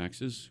new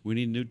taxes. We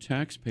need new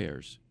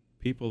taxpayers,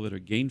 people that are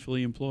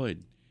gainfully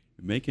employed,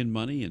 making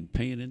money and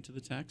paying into the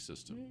tax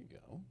system." There you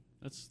go.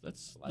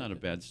 That's not a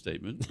bad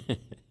statement.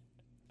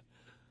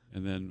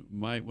 And then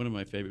one of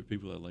my favorite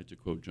people I'd like to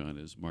quote, John,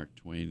 is Mark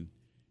Twain.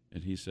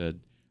 And he said,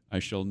 "I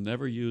shall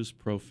never use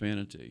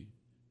profanity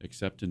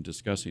except in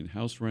discussing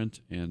house rent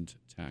and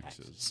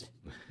taxes."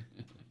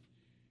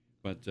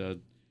 But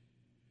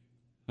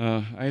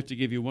I have to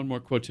give you one more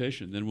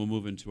quotation, then we'll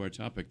move into our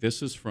topic.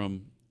 This is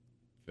from,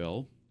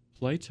 Phil,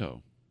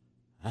 Plato.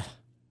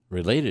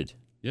 Related.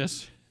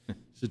 Yes,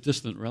 it's a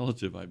distant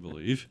relative, I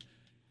believe.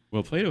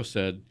 Well, Plato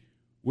said,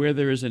 "Where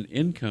there is an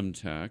income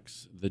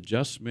tax, the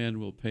just man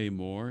will pay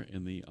more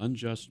and the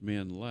unjust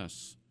man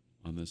less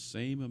on the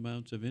same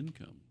amount of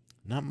income."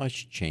 Not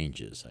much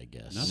changes, I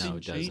guess. Nothing No,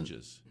 it doesn't.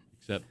 changes,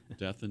 except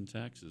death and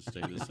taxes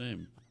stay the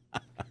same.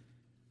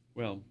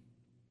 Well,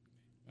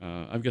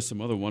 I've got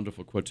some other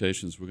wonderful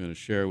quotations we're going to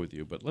share with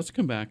you, but let's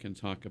come back and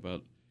talk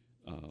about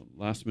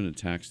last-minute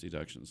tax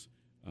deductions.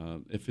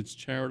 If it's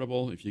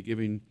charitable, if you're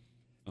giving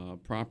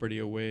property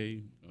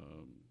away,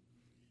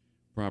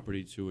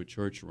 property to a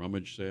church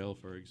rummage sale,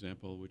 for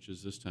example, which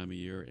is this time of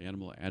year,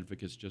 Animal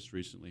Advocates just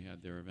recently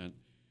had their event,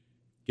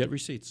 get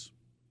receipts.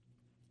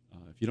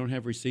 If you don't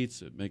have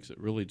receipts, it makes it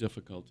really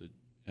difficult to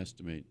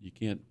estimate.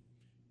 You're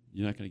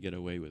not going to get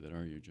away with it,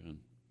 are you, John?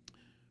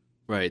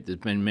 Right. There's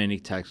been many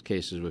tax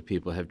cases where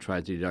people have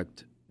tried to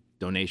deduct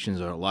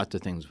donations or lots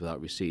of things without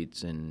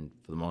receipts, and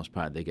for the most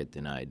part, they get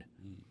denied.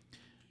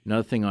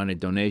 Another thing on a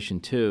donation,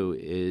 too,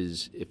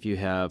 is if you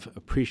have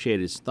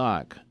appreciated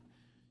stock,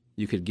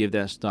 you could give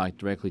that stock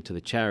directly to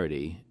the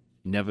charity,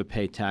 never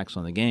pay tax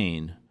on the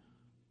gain,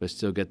 but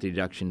still get the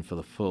deduction for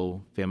the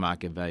full fair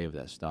market value of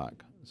that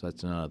stock. So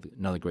that's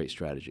another great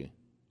strategy.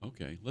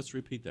 Okay, let's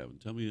repeat that one.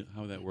 Tell me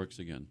how that works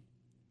again.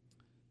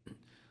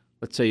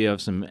 Let's say you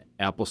have some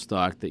Apple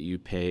stock that you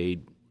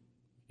paid,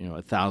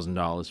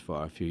 $1,000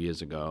 for a few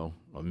years ago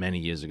or many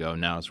years ago.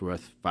 Now it's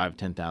worth $5,000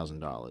 to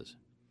 $10,000.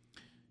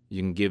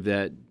 You can give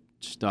that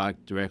stock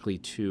directly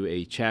to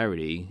a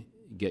charity,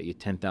 get your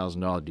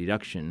 $10,000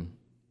 deduction,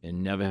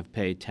 and never have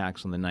paid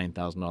tax on the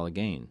 $9,000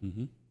 gain.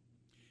 Mm-hmm.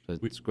 So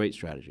it's a great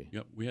strategy.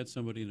 Yep, we had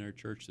somebody in our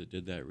church that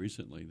did that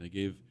recently. They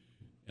gave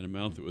an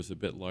amount that was a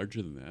bit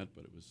larger than that,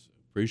 but it was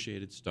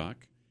appreciated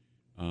stock.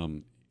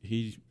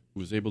 He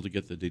was able to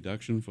get the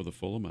deduction for the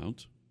full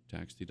amount,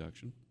 tax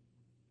deduction,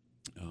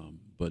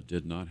 but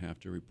did not have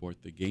to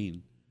report the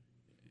gain,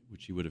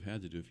 which he would have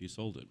had to do if he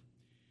sold it.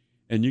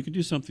 And you can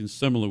do something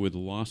similar with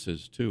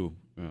losses, too,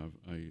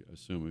 I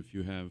assume. If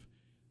you have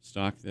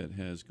stock that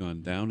has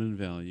gone down in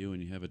value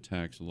and you have a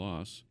tax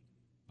loss,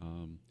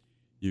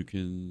 you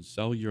can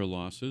sell your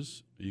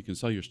losses. You can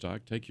sell your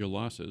stock, take your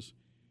losses,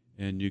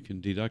 and you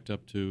can deduct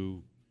up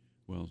to,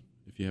 well,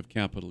 if you have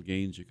capital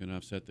gains, you can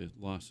offset the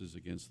losses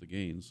against the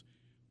gains.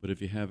 But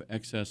if you have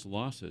excess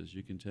losses,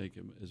 you can take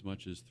as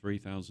much as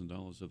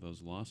 $3,000 of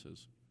those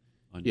losses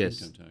on your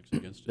Yes, income tax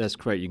against it. that's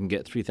correct. You can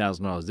get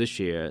 $3,000 this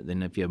year.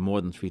 Then if you have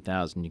more than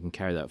 $3,000, you can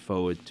carry that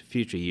forward to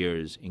future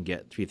years and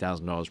get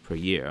 $3,000 per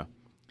year,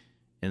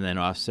 and then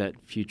offset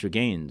future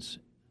gains.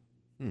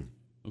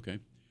 Okay.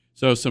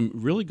 So some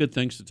really good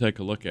things to take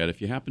a look at.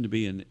 If you happen to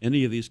be in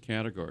any of these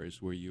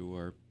categories where you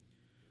are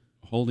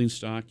holding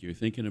stock, you're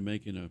thinking of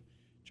making a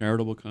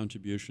charitable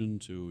contribution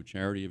to a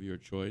charity of your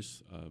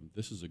choice,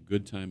 this is a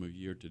good time of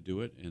year to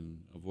do it and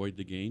avoid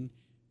the gain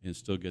and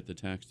still get the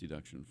tax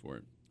deduction for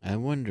it. I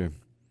wonder,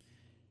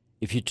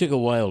 if you took a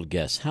wild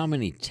guess, how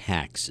many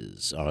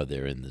taxes are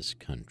there in this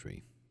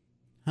country?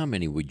 How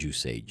many would you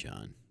say,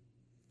 John?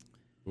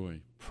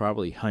 Boy.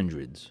 Probably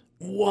hundreds.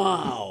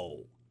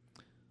 Wow.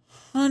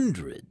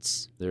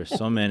 Hundreds. There are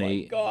so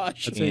many.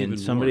 Gosh. I'd say even And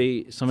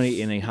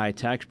somebody in a high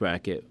tax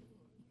bracket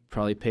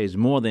probably pays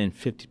more than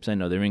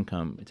 50% of their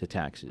income to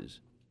taxes.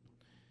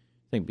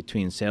 I think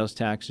between sales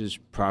taxes,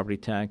 property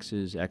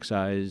taxes,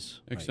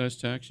 excise. Excise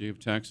tax, you have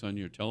tax on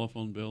your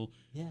telephone bill.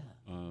 Yeah.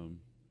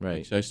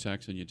 Right. Excise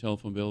tax on your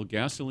telephone bill.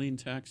 Gasoline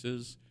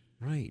taxes.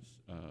 Right.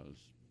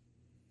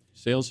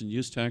 Sales and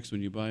use tax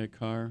when you buy a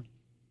car.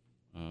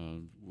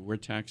 We're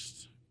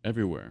taxed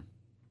everywhere.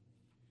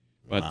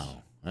 But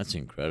Wow. That's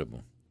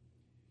incredible.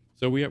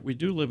 So we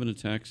do live in a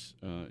tax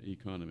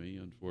economy,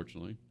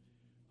 unfortunately.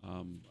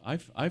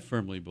 I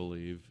firmly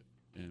believe,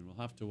 and we'll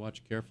have to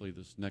watch carefully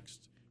this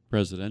next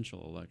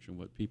presidential election,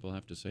 what people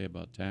have to say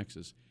about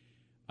taxes.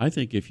 I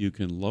think if you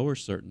can lower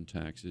certain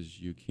taxes,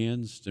 you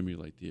can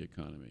stimulate the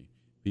economy.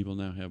 People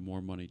now have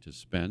more money to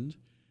spend.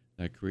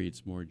 That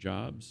creates more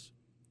jobs.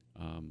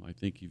 I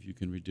think if you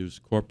can reduce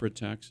corporate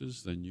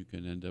taxes, then you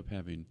can end up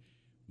having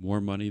more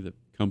money that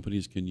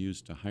companies can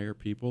use to hire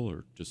people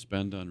or to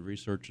spend on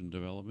research and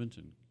development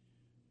and,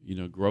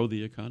 grow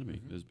the economy.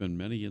 Mm-hmm. There's been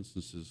many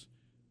instances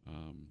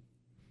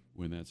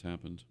when that's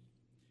happened.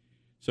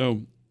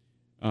 So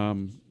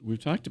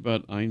we've talked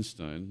about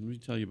Einstein. Let me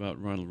tell you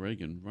about Ronald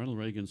Reagan. Ronald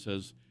Reagan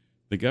says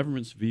the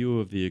government's view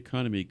of the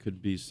economy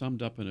could be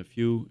summed up in a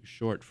few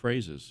short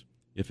phrases.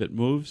 If it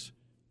moves,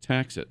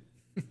 tax it.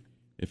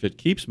 If it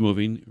keeps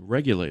moving,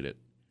 regulate it.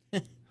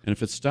 And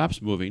if it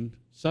stops moving,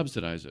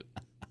 subsidize it.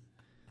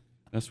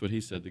 That's what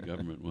he said the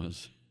government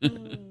was.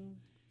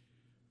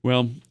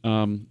 Well,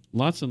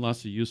 lots and lots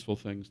of useful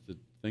things to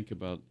think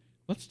about.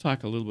 Let's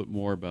talk a little bit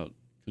more about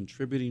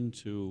contributing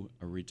to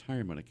a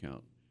retirement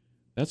account.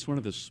 That's one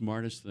of the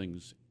smartest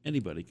things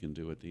anybody can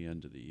do at the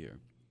end of the year.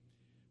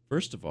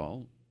 First of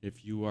all,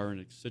 if you are in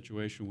a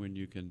situation when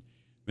you can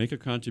make a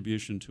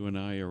contribution to an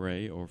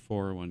IRA or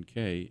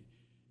 401k,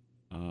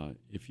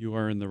 if you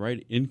are in the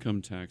right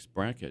income tax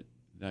bracket,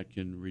 that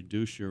can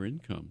reduce your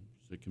income.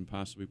 So it can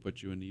possibly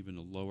put you in even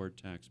a lower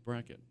tax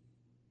bracket,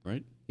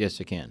 right? Yes,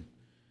 it can.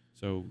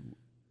 So,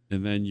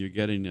 and then you're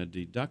getting a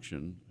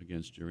deduction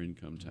against your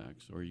income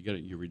tax, or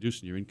you're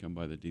reducing your income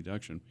by the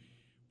deduction.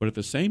 But at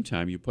the same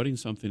time, you're putting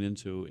something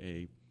into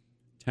a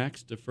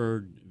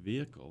tax-deferred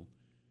vehicle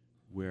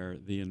where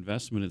the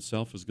investment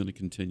itself is going to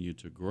continue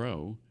to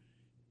grow,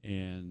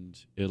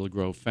 and it'll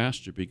grow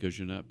faster because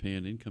you're not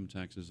paying income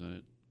taxes on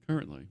it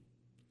currently.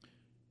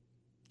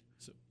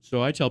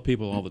 So I tell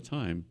people all the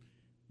time,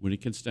 when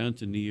it gets down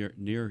to near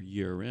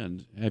year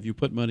end, have you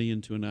put money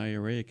into an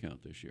IRA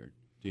account this year?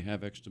 Do you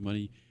have extra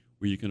money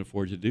where you can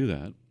afford to do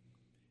that?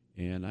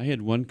 And I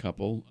had one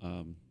couple,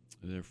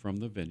 they're from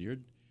the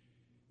Vineyard,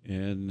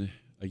 and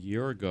a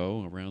year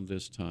ago around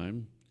this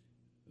time,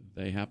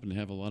 they happened to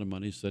have a lot of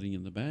money sitting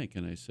in the bank.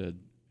 And I said,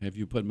 have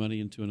you put money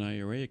into an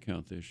IRA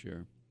account this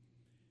year?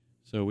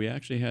 So we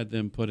actually had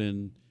them put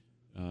in,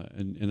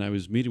 and I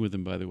was meeting with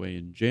them, by the way,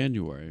 in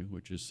January,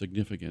 which is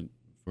significant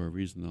for a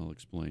reason I'll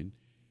explain.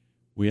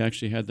 We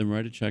actually had them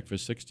write a check for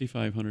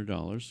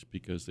 $6,500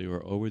 because they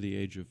were over the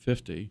age of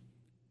 50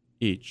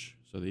 each.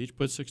 So they each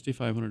put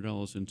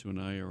 $6,500 into an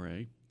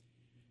IRA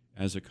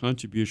as a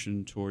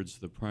contribution towards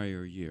the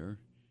prior year,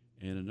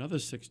 and another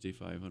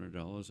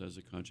 $6,500 as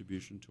a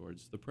contribution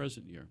towards the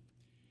present year.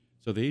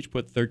 So they each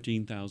put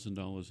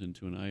 $13,000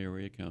 into an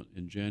IRA account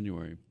in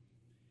January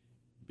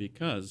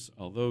because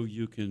although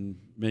you can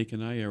make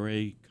an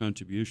IRA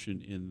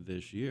contribution in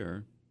this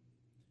year,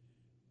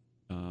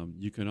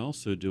 you can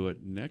also do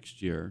it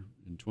next year,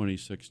 in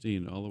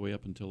 2016, all the way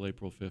up until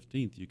April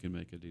 15th, you can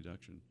make a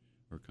deduction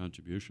or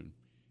contribution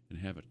and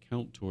have it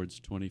count towards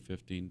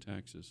 2015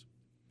 taxes.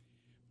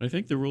 But I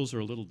think the rules are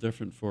a little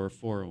different for a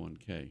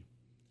 401k.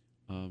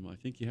 I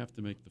think you have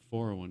to make the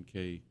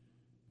 401k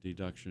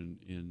deduction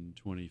in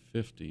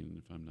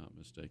 2015, if I'm not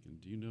mistaken.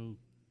 Do you know?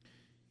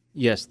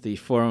 Yes, the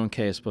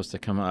 401k is supposed to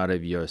come out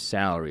of your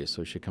salary,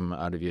 so it should come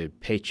out of your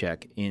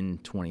paycheck in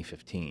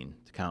 2015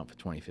 to count for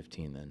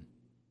 2015 then.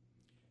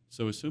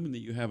 So assuming that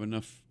you have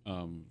enough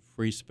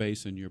free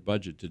space in your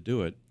budget to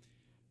do it,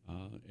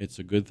 it's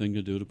a good thing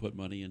to do to put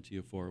money into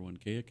your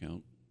 401k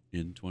account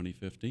in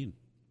 2015.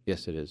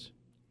 Yes, it is.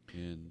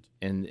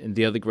 And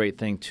the other great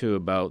thing, too,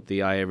 about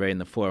the IRA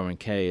and the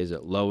 401k is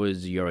it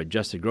lowers your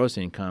adjusted gross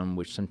income,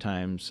 which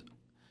sometimes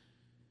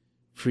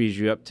frees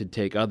you up to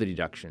take other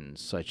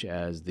deductions, such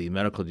as the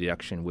medical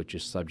deduction, which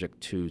is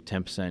subject to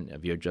 10%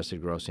 of your adjusted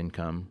gross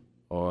income,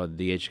 or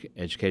the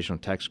educational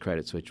tax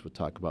credits, which we'll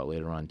talk about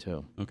later on,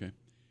 too. Okay.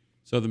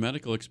 So the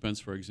medical expense,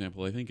 for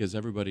example, I think as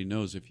everybody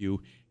knows, if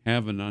you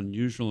have an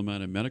unusual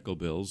amount of medical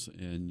bills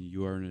and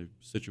you are in a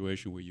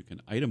situation where you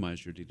can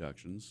itemize your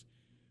deductions,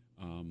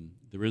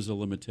 there is a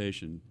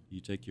limitation.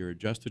 You take your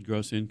adjusted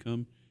gross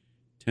income,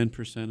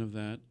 10% of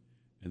that,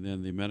 and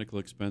then the medical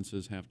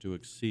expenses have to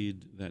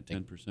exceed that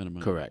 10%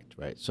 amount. Correct,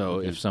 right. So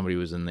Okay. if somebody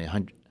was in the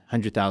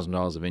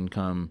 $100,000 of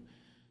income,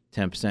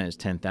 10% is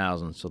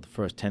 $10,000. So the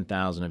first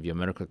 $10,000 of your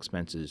medical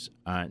expenses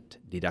aren't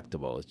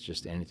deductible. It's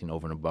just anything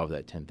over and above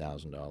that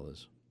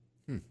 $10,000.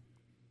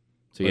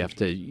 So you have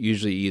to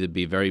usually either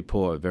be very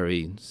poor or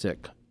very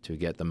sick to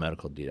get the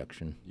medical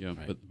deduction. Yeah,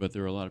 Right. but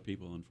there are a lot of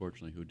people,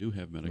 unfortunately, who do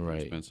have medical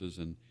Right. expenses,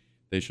 and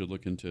they should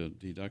look into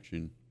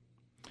deduction.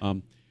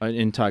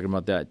 In talking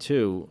about that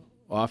too,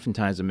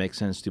 oftentimes it makes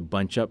sense to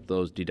bunch up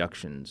those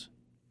deductions.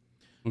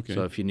 Okay.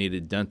 So if you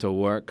needed dental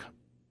work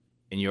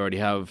and you already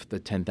have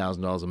the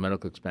 $10,000 of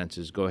medical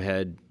expenses, go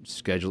ahead,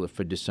 schedule it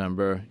for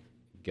December,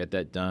 get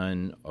that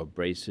done, or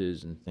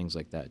braces and things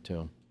like that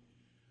too.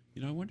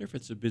 I wonder if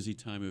it's a busy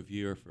time of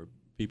year for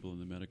people in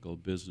the medical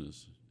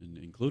business, and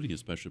including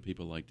especially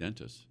people like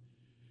dentists.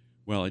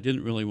 Well, I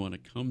didn't really want to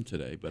come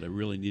today, but I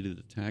really needed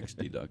a tax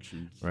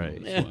deduction. So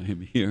Right. that's why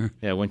I'm here.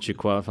 Yeah, once you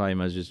qualify, you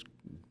must just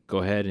go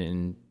ahead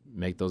and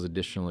make those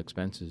additional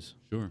expenses.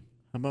 Sure.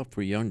 How about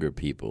for younger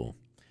people?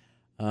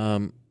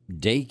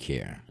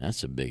 Daycare,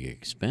 that's a big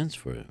expense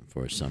for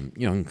some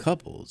young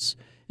couples.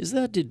 Is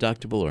that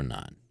deductible or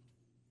not?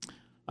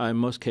 In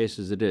most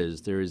cases, it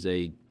is. There is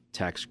a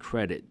tax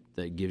credit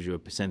that gives you a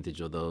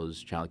percentage of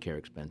those child care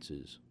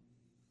expenses.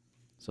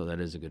 So that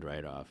is a good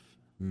write-off.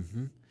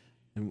 Mm-hmm.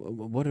 And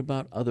what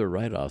about other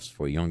write-offs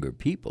for younger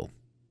people?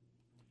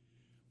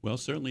 Well,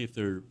 certainly if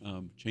they're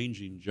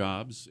changing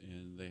jobs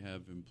and they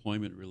have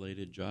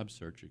employment-related job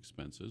search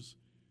expenses,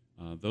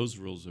 those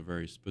rules are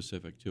very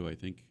specific too. I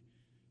think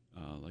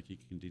like you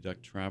can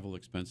deduct travel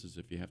expenses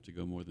if you have to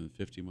go more than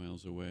 50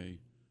 miles away.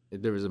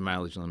 There is a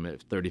mileage limit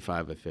of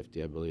 35 or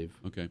 50, I believe.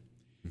 Okay.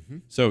 Mm-hmm.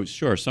 So,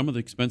 sure, some of the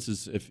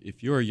expenses,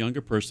 if you're a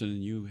younger person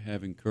and you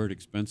have incurred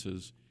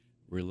expenses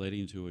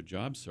relating to a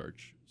job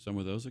search, some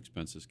of those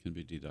expenses can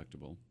be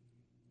deductible.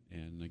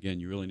 And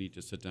again, you really need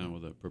to sit down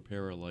with a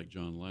preparer like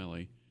John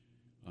Lally.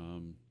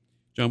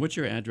 John, what's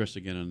your address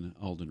again on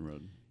Alden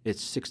Road?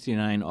 It's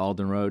 69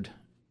 Alden Road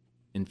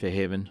in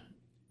Fairhaven,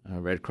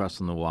 right across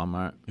from the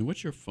Walmart. And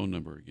what's your phone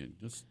number again?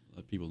 Just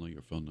let people know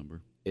your phone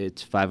number.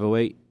 It's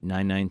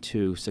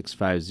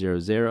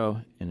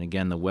 508-992-6500. And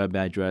again, the web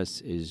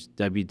address is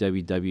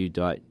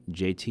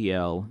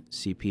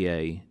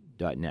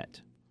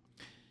www.jtlcpa.net.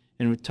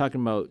 And we're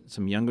talking about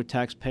some younger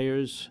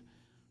taxpayers.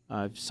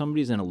 If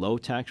somebody's in a low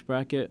tax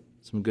bracket,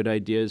 some good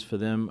ideas for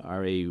them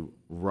are a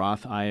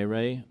Roth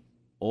IRA,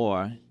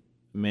 or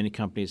many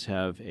companies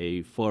have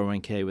a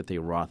 401k with a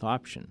Roth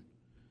option.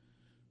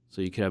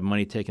 So you could have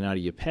money taken out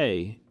of your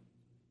pay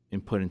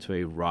and put into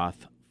a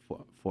Roth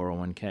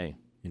 401k.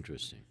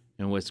 Interesting.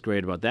 And what's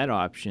great about that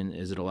option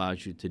is it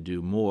allows you to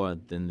do more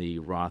than the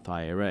Roth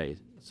IRA.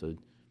 So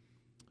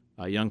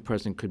a young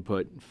person could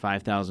put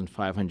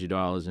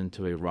 $5,500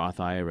 into a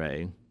Roth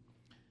IRA.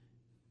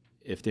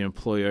 If their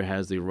employer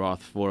has the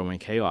Roth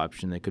 401k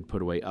option, they could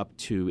put away up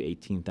to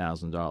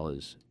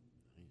 $18,000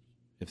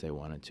 if they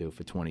wanted to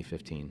for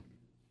 2015.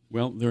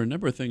 Well, there are a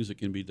number of things that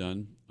can be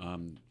done.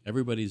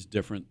 Everybody's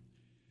different.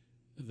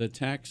 The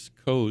tax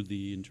code,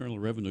 the Internal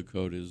Revenue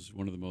Code, is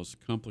one of the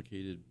most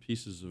complicated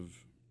pieces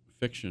of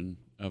fiction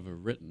ever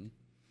written.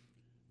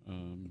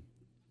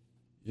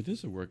 It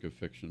is a work of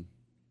fiction.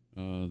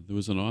 There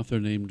was an author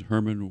named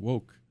Herman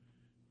Wouk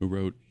who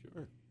wrote,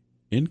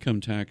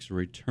 "Income tax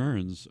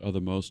returns are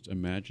the most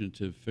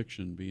imaginative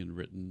fiction being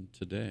written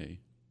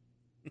today."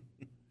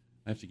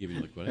 I have to give you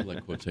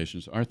like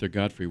quotations. Arthur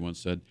Godfrey once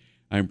said,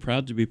 "I am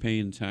proud to be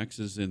paying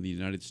taxes in the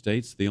United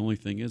States. The only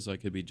thing is I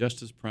could be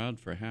just as proud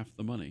for half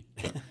the money."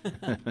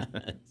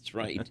 That's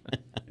right.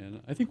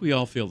 And I think we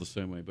all feel the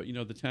same way. But,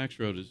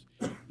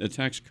 the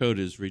tax code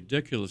is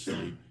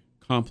ridiculously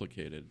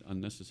complicated,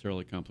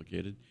 unnecessarily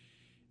complicated.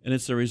 And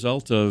it's a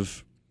result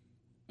of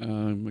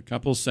a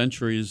couple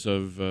centuries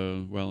of,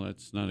 well,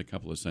 it's not a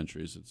couple of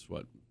centuries. It's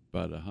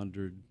about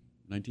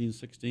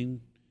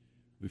 1916,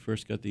 we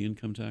first got the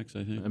income tax,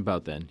 I think.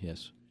 About then,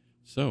 yes.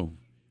 So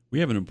we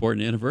have an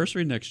important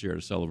anniversary next year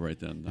to celebrate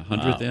then, the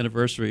 100th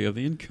anniversary of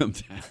the income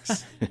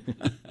tax.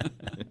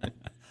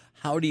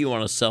 How do you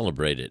want to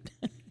celebrate it?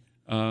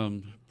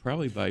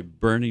 Probably by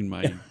burning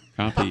my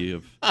copy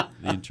of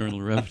the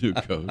Internal Revenue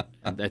Code.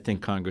 I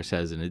think Congress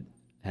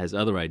has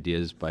other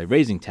ideas by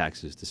raising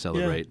taxes to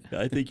celebrate.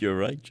 Yeah, I think you're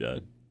right,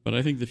 John. But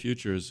I think the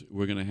future is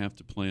we're going to have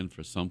to plan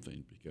for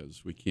something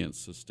because we can't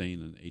sustain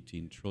an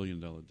 $18 trillion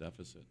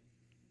deficit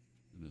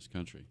in this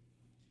country.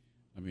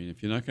 I mean,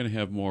 if you're not going to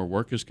have more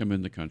workers come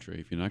in the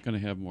country, if you're not going to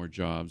have more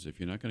jobs, if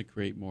you're not going to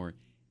create more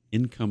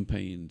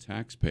income-paying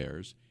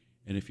taxpayers,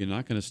 and if you're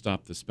not going to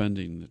stop the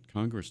spending that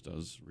Congress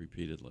does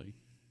repeatedly,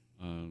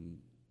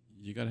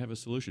 you got to have a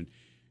solution.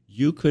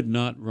 You could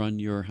not run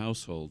your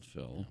household,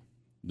 Phil,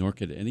 nor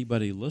could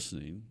anybody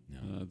listening,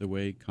 the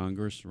way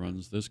Congress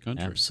runs this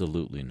country.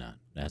 Absolutely not.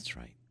 That's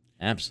right.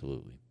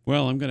 Absolutely.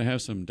 Well, I'm going to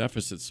have some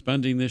deficit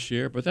spending this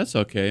year, but that's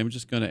okay. I'm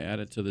just going to add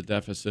it to the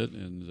deficit,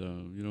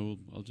 and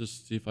I'll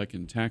just see if I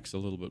can tax a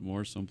little bit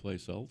more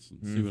someplace else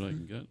and see what I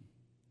can get.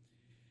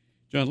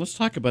 John, let's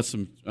talk about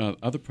some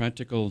other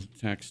practical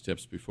tax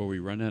tips before we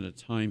run out of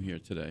time here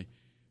today.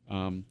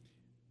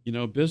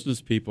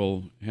 Business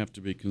people have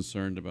to be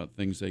concerned about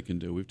things they can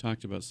do. We've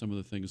talked about some of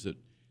the things that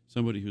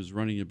somebody who's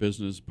running a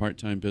business,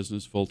 part-time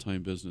business,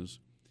 full-time business,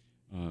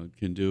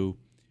 can do.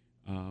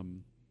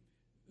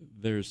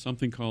 There's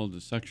something called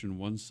the Section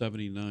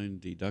 179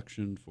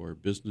 deduction for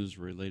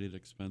business-related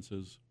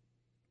expenses.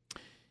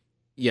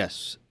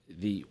 Yes,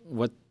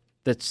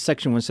 that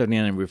Section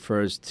 179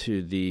 refers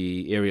to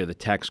the area of the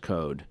tax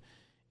code,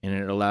 and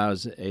it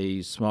allows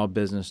a small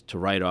business to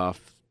write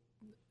off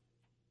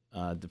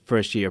the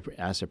first year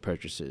asset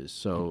purchases.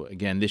 So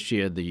again, this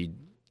year the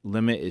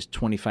limit is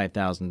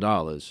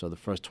 $25,000. So the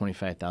first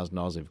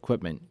 $25,000 of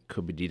equipment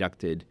could be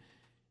deducted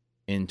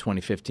in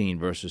 2015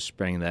 versus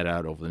spreading that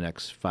out over the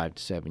next 5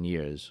 to 7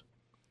 years.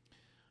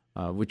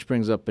 Which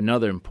brings up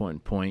another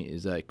important point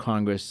is that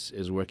Congress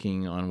is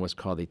working on what's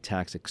called a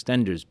tax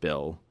extenders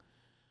bill,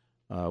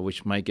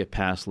 which might get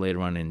passed later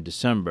on in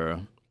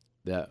December,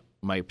 that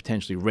might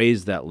potentially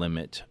raise that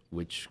limit,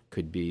 which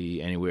could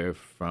be anywhere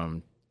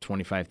from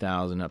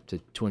 $25,000 up to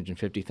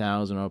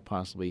 $250,000 or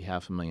possibly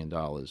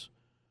 $500,000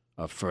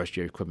 of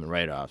first-year equipment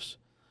write-offs.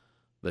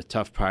 The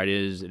tough part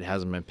is it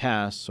hasn't been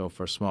passed, so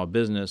for a small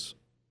business,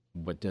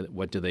 what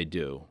do they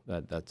do?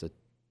 That's a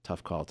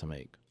tough call to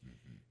make.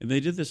 And they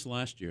did this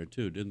last year,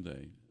 too, didn't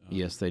they?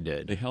 Yes, they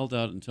did. They held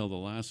out until the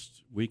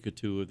last week or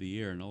two of the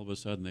year, and all of a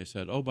sudden they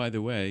said, oh, by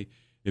the way,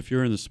 if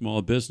you're in the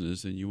small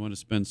business and you want to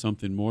spend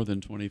something more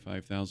than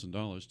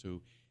 $25,000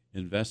 to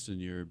invest in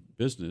your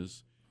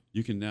business,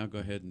 you can now go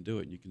ahead and do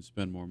it. You can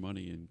spend more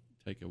money and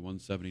take a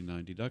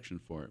 179 deduction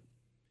for it.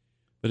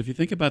 But if you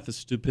think about the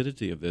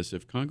stupidity of this,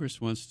 if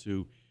Congress wants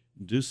to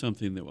do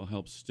something that will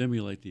help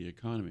stimulate the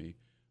economy,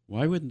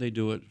 why wouldn't they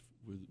do it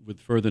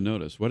with further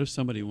notice? What if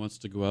somebody wants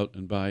to go out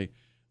and buy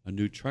a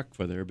new truck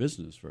for their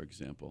business, for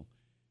example,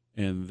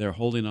 and they're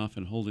holding off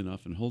and holding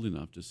off and holding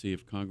off to see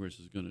if Congress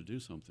is going to do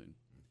something?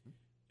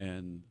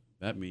 And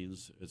that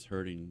means it's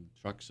hurting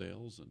truck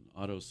sales and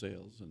auto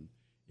sales and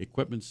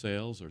equipment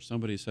sales, or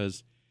somebody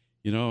says,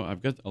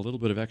 I've got a little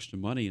bit of extra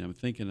money and I'm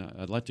thinking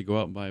I'd like to go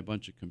out and buy a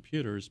bunch of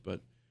computers,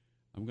 but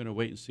I'm going to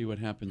wait and see what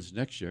happens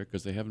next year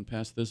because they haven't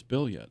passed this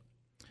bill yet.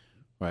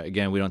 Right.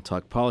 Again, we don't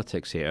talk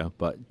politics here,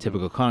 but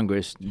typical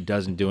Congress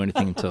doesn't do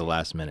anything until the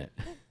last minute.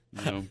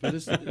 But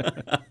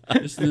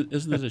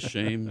isn't it a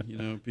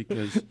shame,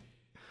 because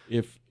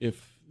if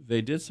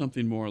they did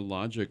something more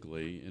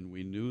logically and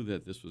we knew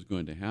that this was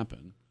going to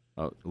happen.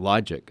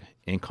 Logic.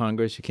 In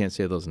Congress, you can't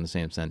say those in the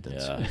same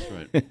sentence. Yeah, that's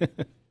right.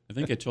 I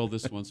think I told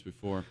this once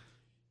before.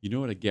 You know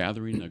what a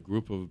gathering, a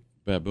group of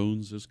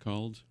baboons is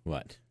called?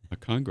 What? A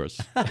Congress.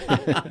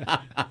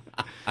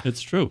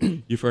 It's true.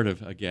 You've heard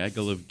of a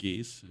gaggle of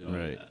geese,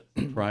 right?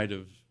 Pride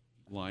of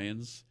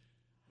lions,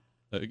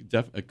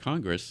 a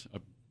Congress,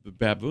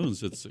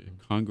 baboons. It's a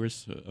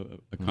Congress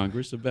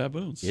of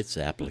baboons. It's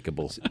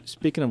applicable.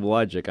 Speaking of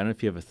logic, I don't know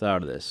if you ever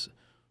thought of this,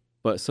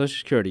 but Social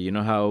Security, you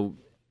know how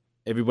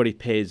everybody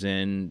pays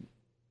in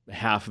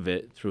half of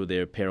it through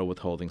their payroll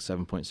withholding,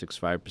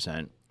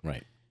 7.65%.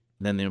 Right.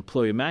 Then the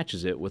employer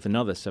matches it with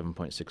another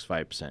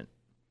 7.65%.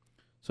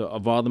 So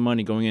of all the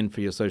money going in for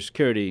your Social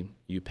Security,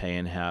 you pay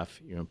in half,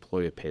 your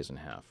employer pays in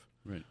half.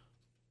 Right.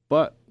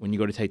 But when you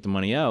go to take the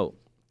money out,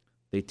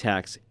 they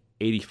tax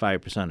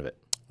 85% of it.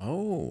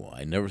 Oh,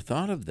 I never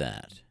thought of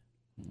that.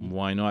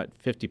 Why not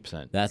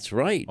 50%? That's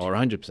right. Or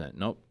 100%?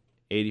 Nope,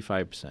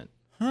 85%.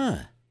 Huh.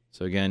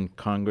 So again,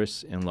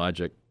 Congress and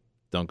logic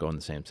don't go in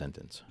the same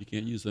sentence. You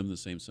can't use them in the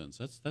same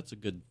sentence. That's a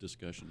good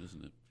discussion,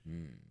 isn't it?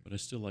 But I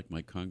still like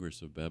my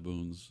Congress of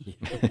baboons.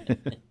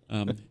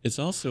 It's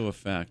also a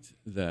fact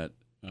that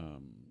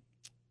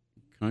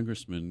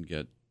congressmen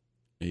get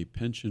a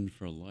pension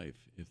for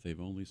life if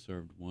they've only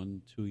served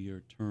 1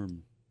 2-year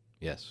term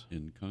Yes.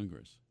 in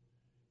Congress,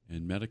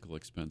 and medical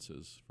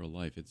expenses for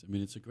life. It's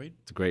a great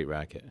It's a great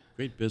racket.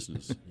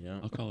 business. Yeah.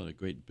 I'll call it a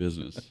great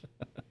business.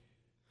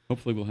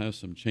 hopefully we'll have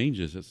some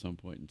changes at some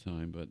point in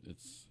time, but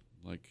it's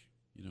like,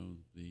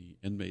 the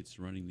inmates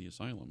running the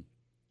asylum,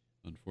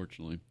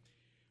 unfortunately.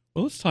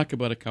 Well, let's talk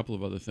about a couple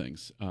of other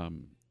things.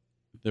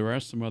 There are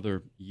some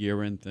other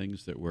year-end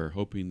things that we're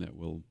hoping that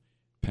will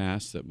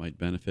pass that might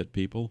benefit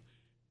people.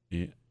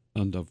 And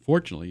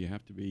unfortunately, you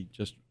have to be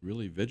just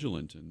really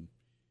vigilant and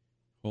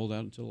hold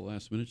out until the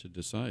last minute to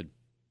decide.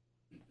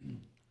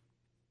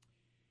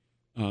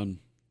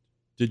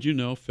 Did you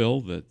know,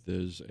 Phil, that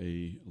there's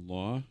a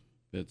law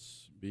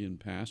that's being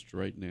passed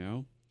right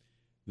now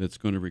that's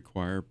going to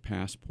require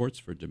passports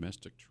for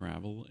domestic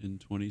travel in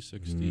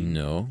 2016?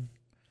 No.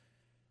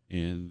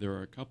 And there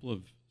are a couple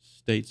of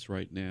states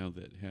right now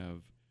that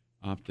have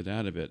opted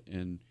out of it.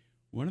 And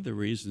one of the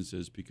reasons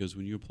is because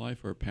when you apply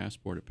for a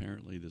passport,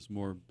 apparently there's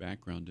more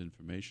background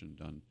information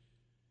done.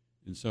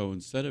 And so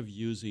instead of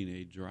using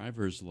a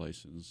driver's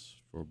license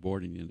for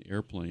boarding an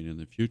airplane in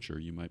the future,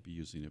 you might be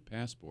using a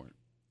passport.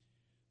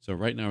 So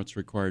right now it's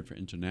required for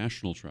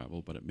international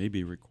travel, but it may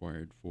be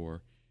required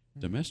for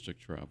domestic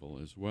travel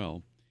as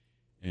well.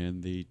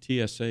 And the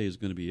TSA is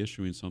going to be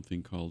issuing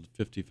something called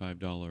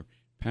 $55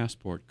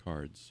 passport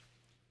cards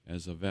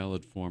as a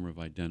valid form of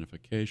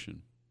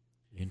identification.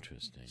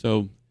 Interesting.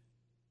 So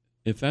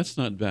if that's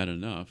not bad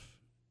enough,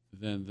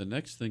 then the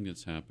next thing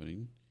that's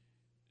happening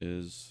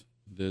is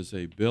there's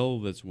a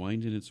bill that's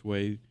winding its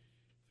way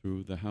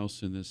through the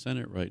House and the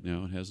Senate right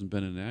now. It hasn't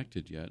been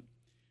enacted yet,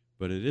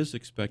 but it is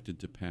expected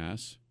to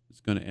pass.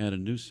 It's going to add a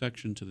new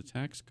section to the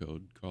tax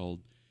code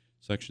called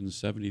Section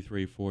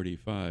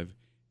 7345,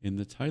 and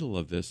the title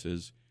of this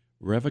is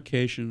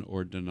Revocation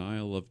or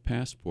Denial of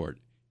Passport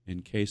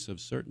in Case of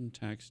Certain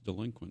Tax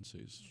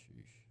Delinquencies.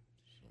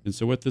 And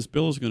so what this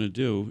bill is going to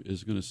do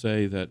is going to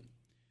say that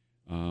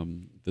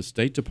the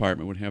State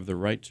Department would have the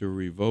right to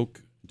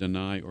revoke,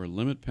 deny, or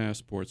limit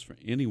passports for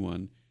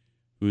anyone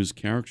who is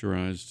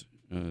characterized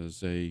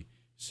as a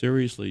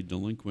seriously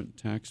delinquent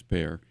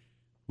taxpayer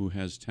who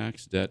has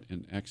tax debt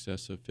in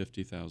excess of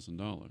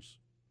 $50,000.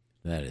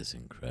 That is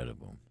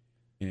incredible.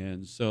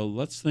 And so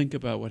let's think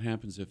about what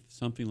happens if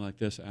something like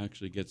this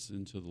actually gets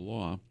into the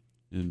law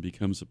and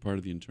becomes a part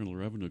of the Internal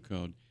Revenue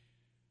Code.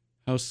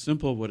 How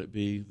simple would it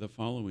be the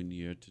following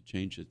year to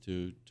change it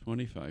to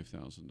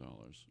 $25,000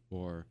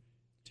 or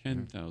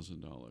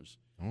 $10,000?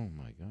 Oh,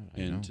 my God.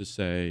 And to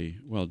say,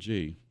 well,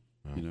 gee,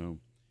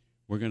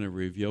 we're going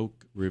to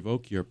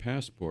revoke your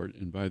passport.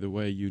 And by the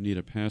way, you need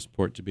a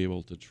passport to be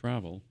able to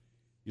travel.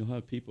 You'll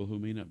have people who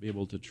may not be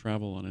able to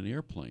travel on an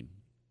airplane.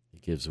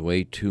 It gives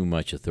way too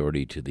much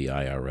authority to the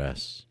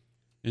IRS.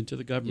 And to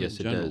the government Yes,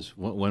 in it general. does.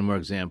 One more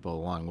example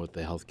along with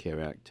the Health Care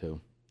Act,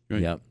 too.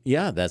 Right.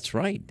 Yeah, that's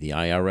right. The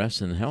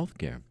IRS and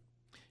healthcare.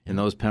 And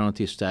those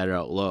penalties started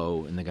out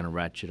low, and they're going to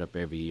ratchet up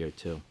every year,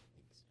 too.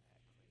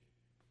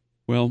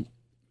 Well,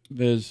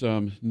 there's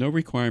no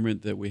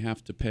requirement that we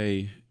have to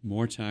pay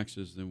more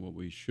taxes than what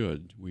we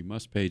should. We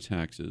must pay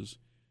taxes.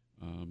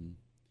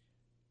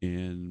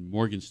 And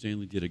Morgan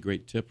Stanley did a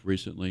great tip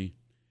recently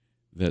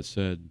that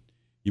said,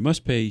 you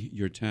must pay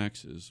your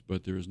taxes,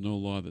 but there is no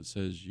law that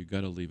says you got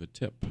to leave a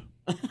tip.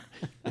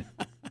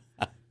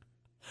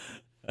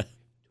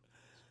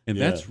 And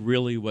that's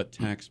really what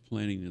tax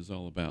planning is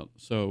all about.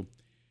 So,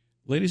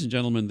 ladies and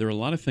gentlemen, there are a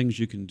lot of things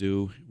you can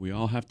do. We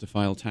all have to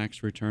file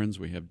tax returns.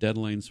 We have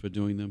deadlines for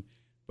doing them.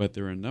 But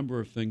there are a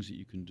number of things that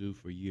you can do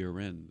for year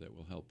end that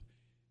will help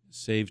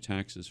save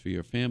taxes for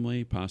your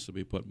family,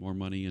 possibly put more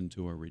money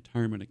into a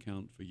retirement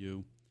account for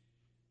you.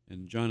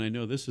 And, John, I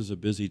know this is a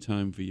busy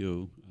time for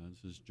you.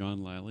 This is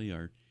John Lally,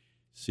 our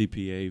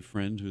CPA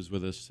friend who's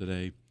with us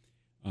today.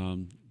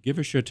 Give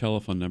us your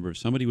telephone number. If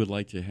somebody would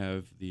like to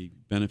have the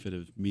benefit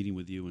of meeting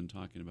with you and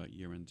talking about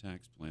year-end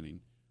tax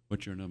planning,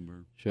 what's your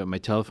number? Sure. My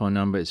telephone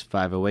number is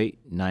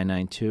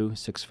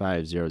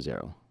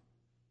 508-992-6500.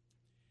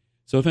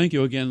 So thank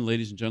you again,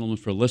 ladies and gentlemen,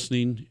 for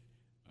listening.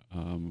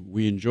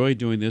 We enjoy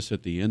doing this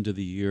at the end of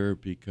the year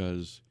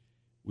because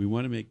we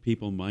want to make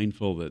people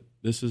mindful that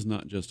this is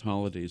not just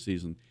holiday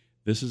season.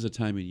 This is a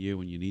time of year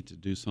when you need to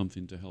do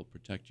something to help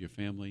protect your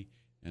family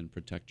and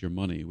protect your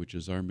money, which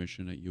is our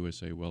mission at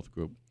USA Wealth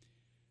Group.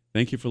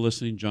 Thank you for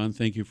listening. John,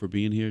 thank you for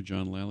being here.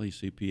 John Lally,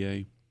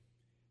 CPA.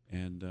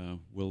 And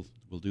we'll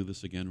do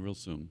this again real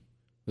soon.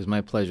 It was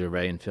my pleasure,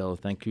 Ray and Phil.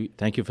 Thank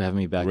you for having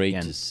me back Great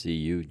again. to see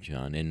you,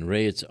 John. And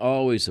Ray, it's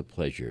always a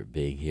pleasure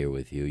being here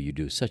with you. You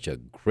do such a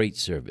great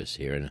service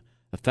here and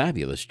a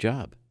fabulous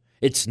job.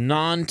 It's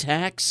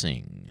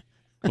non-taxing.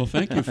 Well,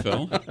 thank you,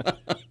 Phil.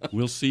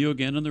 We'll see you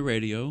again on the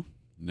radio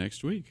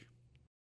next week.